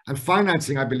 And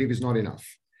financing, I believe, is not enough.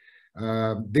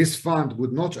 This fund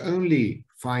would not only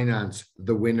finance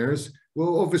the winners,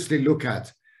 we'll obviously look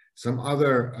at some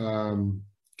other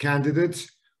candidates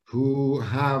who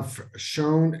have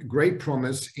shown great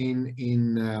promise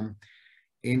and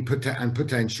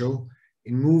potential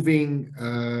in moving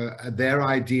their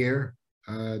idea,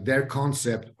 their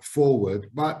concept forward,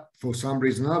 but for some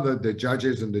reason or other, the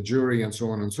judges and the jury and so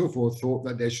on and so forth thought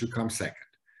that they should come second.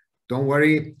 Don't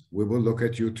worry, we will look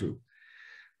at you too.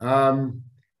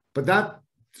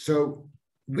 So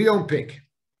we don't pick.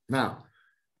 Now,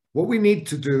 what we need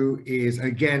to do is,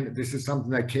 again, this is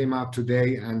something that came out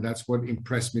today, and that's what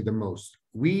impressed me the most.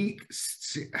 We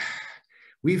seem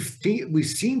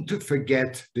to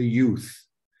forget the youth.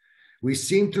 We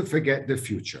seem to forget the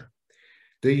future.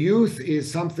 The youth is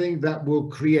something that will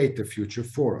create the future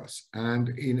for us. And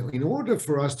in order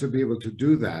for us to be able to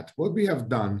do that, what we have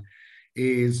done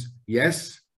is,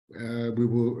 yes, we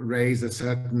will raise a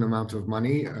certain amount of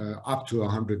money, up to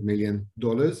 $100 million.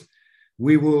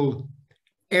 We will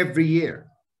every year,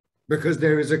 because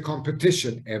there is a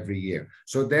competition every year.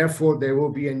 So therefore, there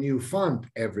will be a new fund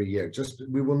every year.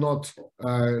 We will not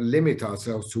limit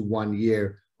ourselves to 1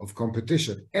 year of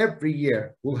competition. Every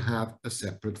year we'll have a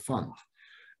separate fund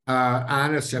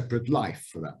and a separate life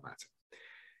for that matter.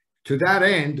 To that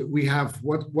end, we have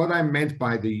what I meant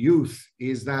by the youth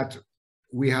is that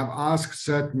we have asked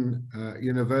certain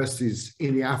universities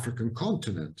in the African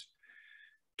continent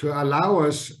to allow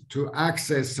us to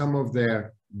access some of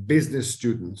their business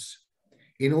students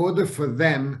in order for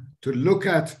them to look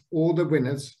at all the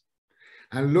winners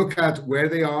and look at where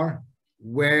they are,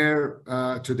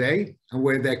 today, and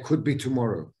where they could be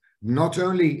tomorrow, not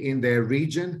only in their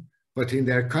region, but in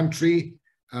their country,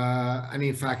 and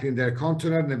in fact in their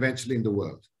continent, and eventually in the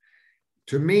world.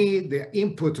 To me, the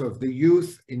input of the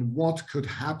youth in what could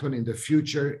happen in the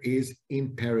future is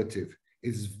imperative.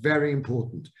 It's very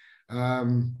important.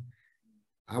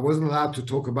 I wasn't allowed to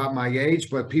talk about my age,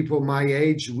 but people my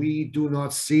age, we do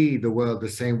not see the world the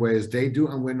same way as they do,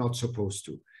 and we're not supposed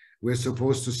to. We're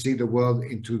supposed to see the world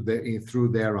through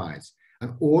their eyes.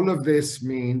 And all of this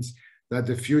means that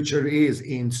the future is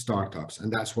in startups,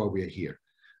 and that's why we're here.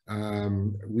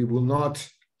 We will not,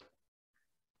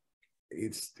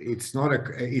 it's not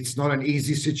an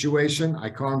easy situation. I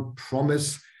can't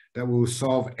promise that we will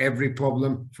solve every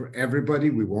problem for everybody.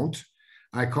 We won't.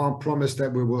 I can't promise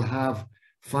that we will have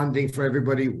funding for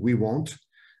everybody. We won't.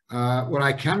 What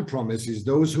I can promise is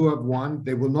those who have won,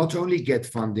 they will not only get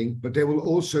funding, but they will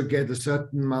also get a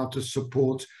certain amount of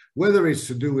support, whether it's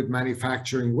to do with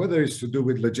manufacturing, whether it's to do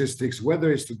with logistics,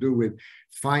 whether it's to do with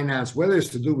finance, whether it's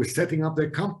to do with setting up their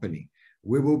company.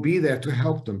 We will be there to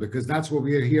help them, because that's what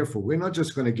we are here for. We're not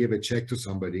just going to give a check to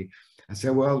somebody and say,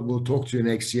 well, we'll talk to you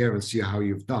next year and see how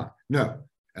you've done. No,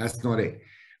 that's not it.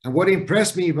 And what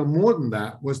impressed me even more than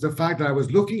that was the fact that I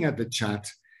was looking at the chat,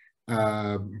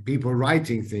 people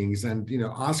writing things and,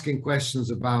 asking questions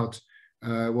about,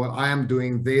 well, I am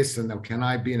doing this, and can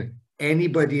I be in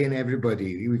anybody and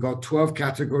everybody? We got 12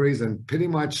 categories, and pretty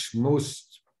much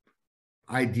most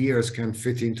ideas can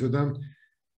fit into them.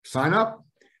 Sign up,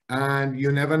 and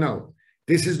you never know.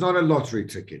 This is not a lottery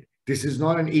ticket. This is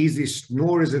not an easy,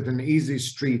 nor is it an easy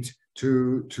street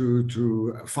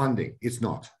to funding. It's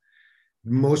not.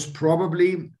 Most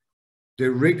probably, the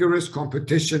rigorous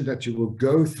competition that you will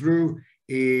go through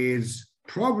is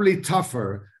probably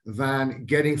tougher than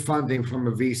getting funding from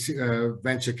a VC,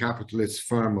 venture capitalist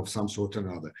firm of some sort or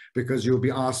another, because you'll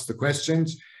be asked the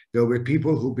questions. There'll be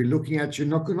people who'll be looking at you,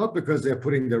 not because they're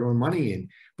putting their own money in,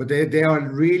 but they are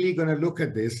really going to look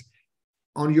at this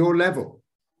on your level,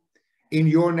 in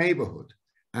your neighborhood.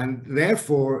 And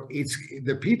therefore, it's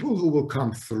the people who will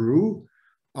come through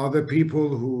are the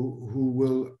people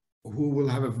who will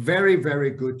have a very,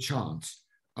 very good chance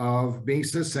of being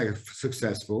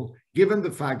successful, given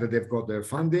the fact that they've got their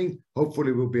funding.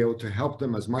 Hopefully we'll be able to help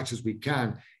them as much as we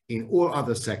can in all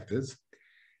other sectors.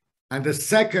 And the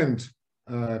second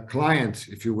client,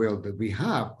 if you will, that we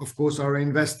have, of course, are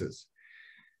investors.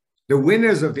 The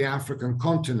winners of the African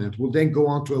continent will then go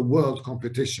on to a world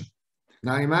competition.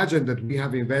 Now imagine that we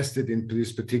have invested in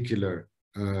this particular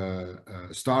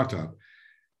startup,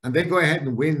 and they go ahead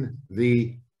and win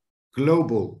the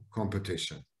global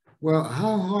competition. Well,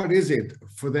 how hard is it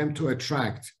for them to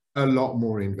attract a lot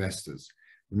more investors?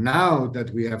 Now that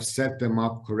we have set them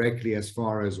up correctly as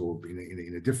far as, or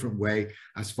in a different way,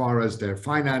 as far as their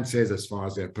finances, as far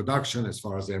as their production, as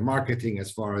far as their marketing,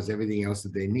 as far as everything else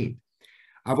that they need.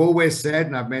 I've always said,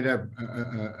 and I've made a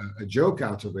joke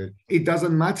out of it, it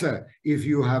doesn't matter if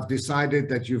you have decided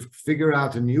that you've figured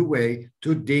out a new way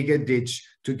to dig a ditch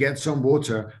to get some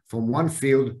water from one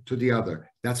field to the other.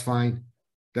 That's fine.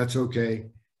 That's okay.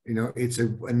 You know, it's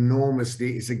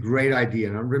a great idea.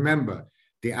 And remember,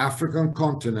 the African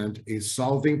continent is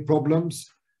solving problems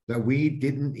that we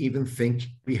didn't even think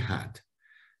we had.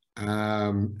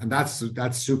 And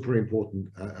that's super important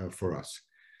for us.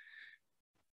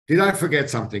 Did I forget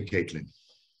something, Caitlin?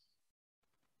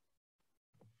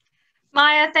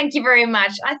 Maya, thank you very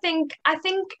much. I think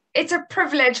it's a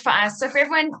privilege for us. So for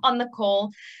everyone on the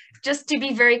call, just to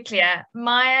be very clear,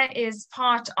 Maya is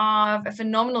part of a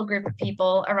phenomenal group of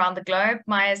people around the globe.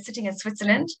 Maya is sitting in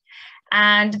Switzerland,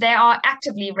 and they are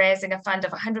actively raising a fund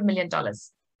of $100 million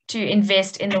to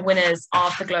invest in the winners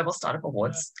of the Global Startup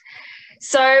Awards.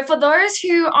 So for those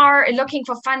who are looking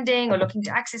for funding or looking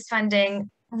to access funding,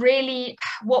 really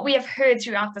what we have heard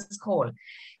throughout this call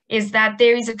is that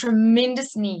there is a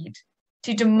tremendous need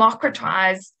to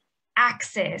democratize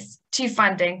access to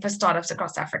funding for startups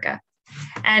across Africa.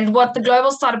 And what the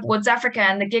Global Startup Awards Africa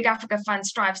and the GIIG Africa Fund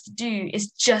strives to do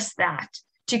is just that,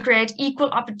 to create equal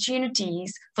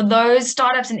opportunities for those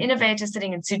startups and innovators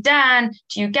sitting in Sudan,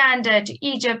 to Uganda, to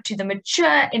Egypt, to the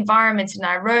mature environments in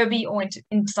Nairobi or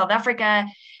in South Africa.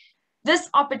 This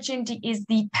opportunity is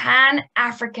the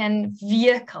Pan-African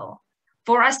vehicle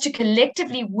for us to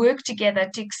collectively work together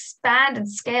to expand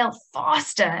and scale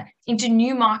faster into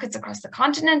new markets across the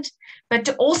continent, but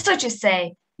to also just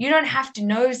say, you don't have to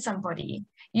know somebody.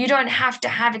 You don't have to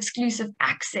have exclusive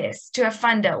access to a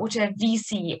funder or to a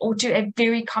VC or to a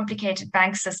very complicated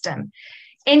bank system.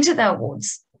 Enter the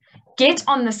awards. Get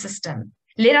on the system.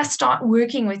 Let us start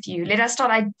working with you. Let us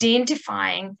start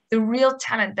identifying the real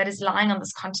talent that is lying on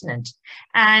this continent.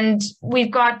 And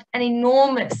we've got an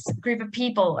enormous group of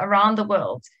people around the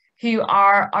world who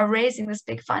are raising this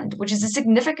big fund, which is a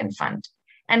significant fund,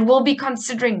 and will be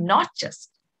considering not just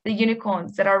the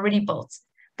unicorns that are already built,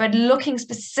 but looking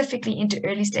specifically into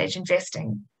early stage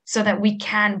investing so that we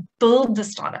can build the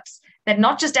startups that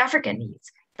not just Africa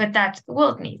needs, but that the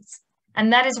world needs.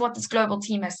 And that is what this global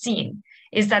team has seen,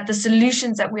 is that the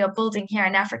solutions that we are building here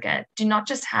in Africa do not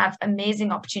just have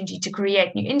amazing opportunity to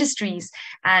create new industries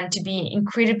and to be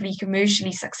incredibly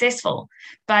commercially successful,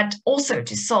 but also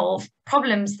to solve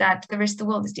problems that the rest of the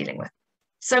world is dealing with.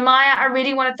 So Maya, I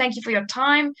really want to thank you for your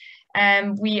time.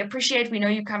 We know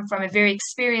you come from a very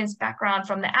experienced background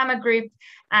from the AMA group,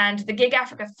 and the GIIG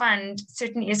Africa Fund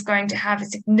certainly is going to have a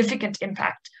significant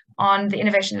impact on the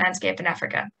innovation landscape in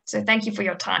Africa. So thank you for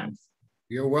your time.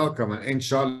 You're welcome. And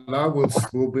inshallah,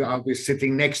 I'll be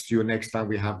sitting next to you next time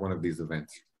we have one of these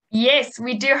events. Yes,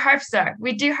 we do hope so.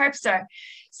 We do hope so.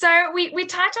 So we're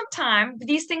tight on time.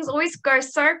 These things always go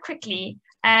so quickly.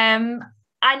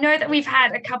 I know that we've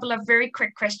had a couple of very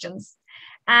quick questions.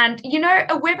 And, you know,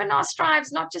 a webinar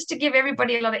strives not just to give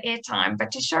everybody a lot of airtime,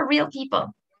 but to show real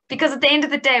people. Because at the end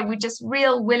of the day, we're just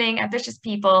real, willing, ambitious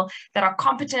people that are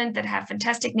competent, that have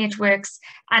fantastic networks.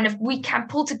 And if we can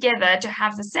pull together to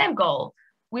have the same goal,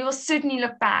 we will certainly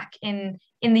look back in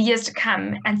the years to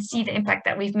come and see the impact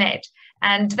that we've made.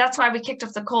 And that's why we kicked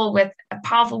off the call with a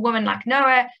powerful woman like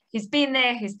Noha, who's been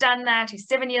there, who's done that, who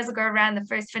 7 years ago ran the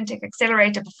first FinTech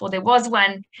accelerator before there was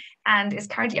one, and is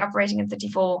currently operating in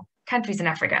 34 countries in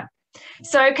Africa.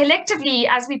 So collectively,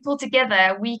 as we pull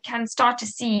together, we can start to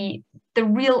see the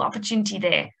real opportunity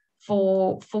there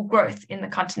for growth in the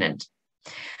continent.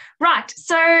 Right,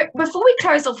 so before we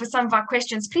close off with some of our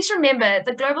questions, please remember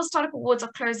the Global Startup Awards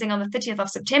are closing on the 30th of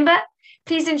September.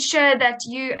 Please ensure that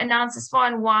you announce this far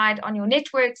and wide on your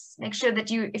networks. Make sure that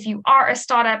if you are a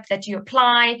startup, that you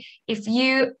apply. If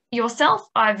you yourself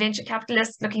are a venture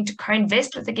capitalist looking to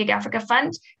co-invest with the GIIG Africa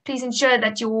Fund, please ensure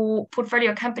that your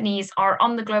portfolio companies are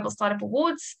on the Global Startup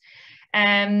Awards.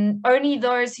 Only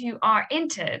those who are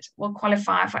entered will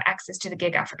qualify for access to the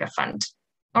GIIG Africa Fund.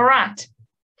 All right.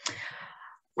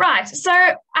 Right, so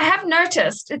I have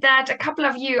noticed that a couple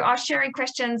of you are sharing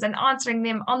questions and answering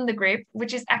them on the group,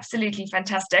 which is absolutely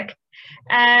fantastic.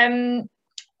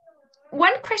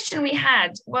 one question we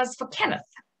had was for Kenneth.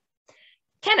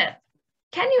 Kenneth,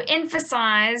 can you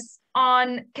emphasize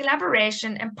on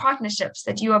collaboration and partnerships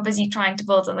that you are busy trying to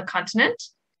build on the continent?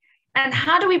 And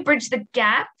how do we bridge the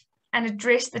gap and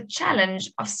address the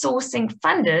challenge of sourcing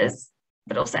funders,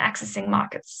 but also accessing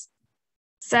markets?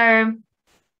 So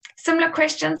similar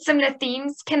questions, similar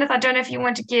themes. Kenneth, I don't know if you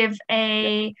want to give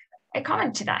a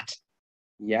comment to that.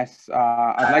 Yes,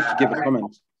 I'd like to give a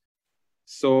comment.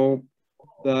 So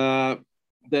the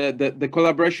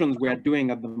collaborations we are doing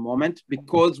at the moment,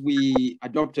 because we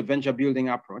adopt a venture building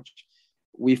approach,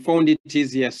 we found it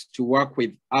easiest to work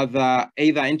with either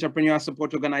entrepreneur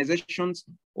support organizations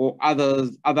or other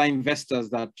investors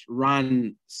that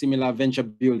run similar venture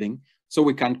building, so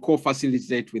we can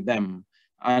co-facilitate with them.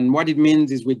 And what it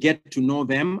means is we get to know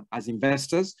them as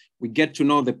investors, we get to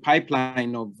know the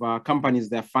pipeline of companies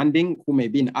they're funding who may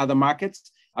be in other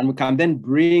markets, and we can then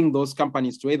bring those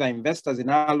companies to either investors in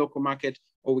our local market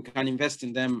or we can invest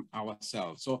in them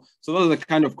ourselves. So those are the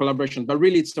kind of collaborations, but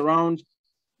really it's around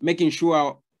making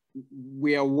sure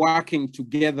we are working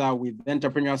together with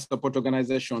entrepreneur support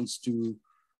organizations to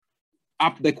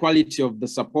up the quality of the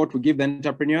support we give the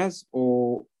entrepreneurs,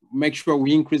 or make sure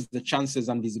we increase the chances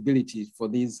and visibility for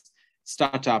these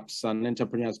startups and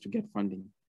entrepreneurs to get funding.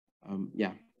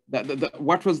 Yeah.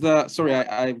 What was the, sorry,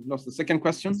 I lost the second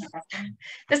question.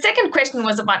 The second question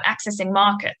was about accessing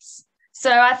markets. So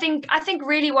I think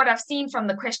really what I've seen from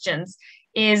the questions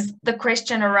is the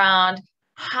question around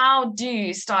how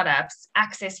do startups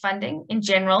access funding in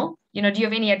general? You know, do you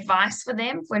have any advice for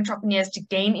them, for entrepreneurs to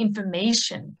gain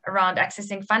information around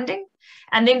accessing funding?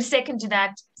 And then second to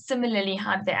that, similarly,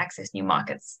 how do they access new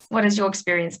markets? What has your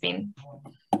experience been?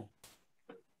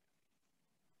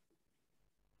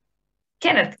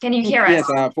 Kenneth, can you hear us?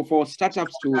 Yes, for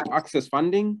startups to access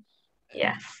funding.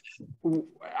 Yeah.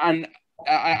 And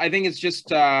I think it's just,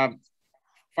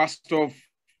 first off,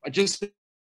 just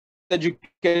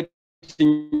educating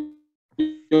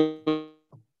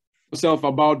yourself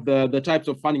about the types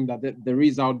of funding that there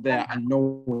is out there and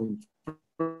knowing.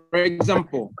 For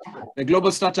example, the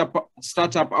Global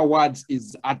Startup Awards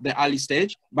is at the early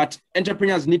stage, but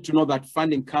entrepreneurs need to know that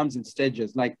funding comes in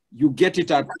stages. Like you get it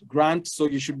at grant, so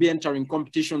you should be entering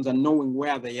competitions and knowing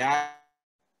where they are.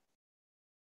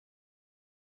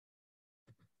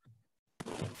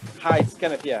 Hi, it's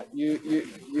Kenneth here.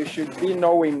 You should be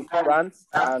knowing grants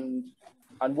and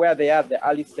where they are at the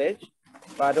early stage,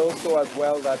 but also as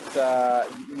well that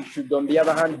you should, on the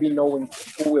other hand, be knowing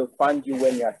who will fund you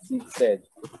when you're at seed stage,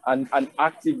 and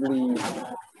actively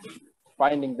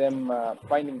finding them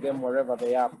wherever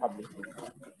they are publicly.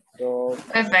 So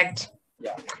perfect.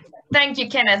 Yeah. Thank you,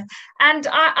 Kenneth. And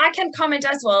I can comment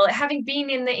as well, having been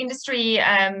in the industry,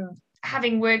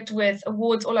 having worked with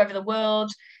awards all over the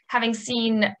world, having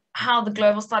seen how the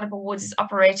Global Startup Awards is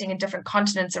operating in different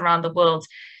continents around the world.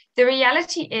 The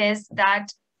reality is that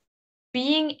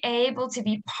being able to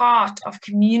be part of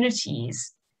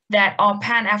communities that are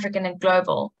Pan-African and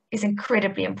global is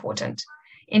incredibly important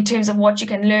in terms of what you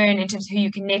can learn, in terms of who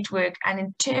you can network, and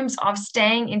in terms of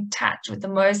staying in touch with the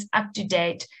most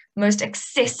up-to-date, most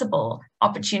accessible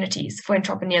opportunities for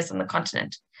entrepreneurs on the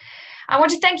continent. I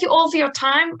want to thank you all for your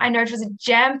time. I know it was a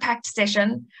jam-packed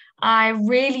session. I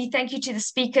really thank you to the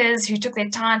speakers who took their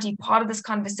time to be part of this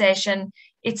conversation.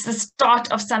 It's the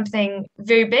start of something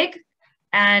very big.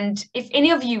 And if any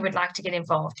of you would like to get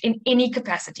involved in any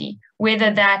capacity,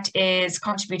 whether that is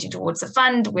contributing towards a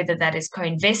fund, whether that is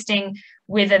co-investing,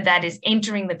 whether that is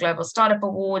entering the Global Startup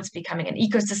Awards, becoming an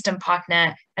ecosystem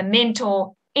partner, a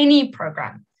mentor, any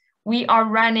program, we are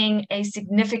running a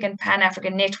significant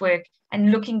Pan-African network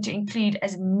and looking to include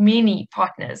as many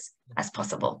partners as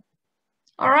possible.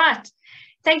 All right.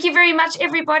 Thank you very much,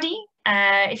 everybody.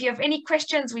 If you have any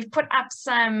questions, we've put up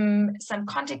some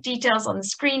contact details on the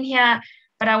screen here,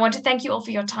 but I want to thank you all for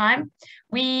your time.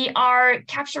 We are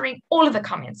capturing all of the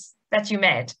comments that you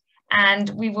made, and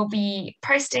we will be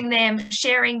posting them,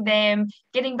 sharing them,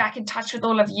 getting back in touch with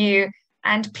all of you.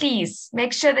 And please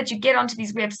make sure that you get onto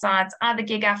these websites, either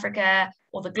GIIG Africa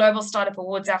or the Global Startup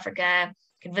Awards Africa.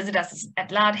 You can visit us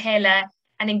at Loudhailer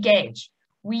and engage.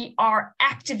 We are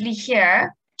actively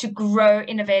here to grow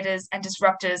innovators and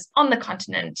disruptors on the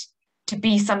continent to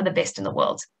be some of the best in the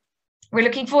world. We're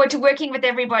looking forward to working with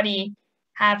everybody.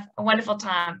 Have a wonderful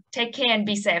time. Take care and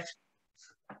be safe.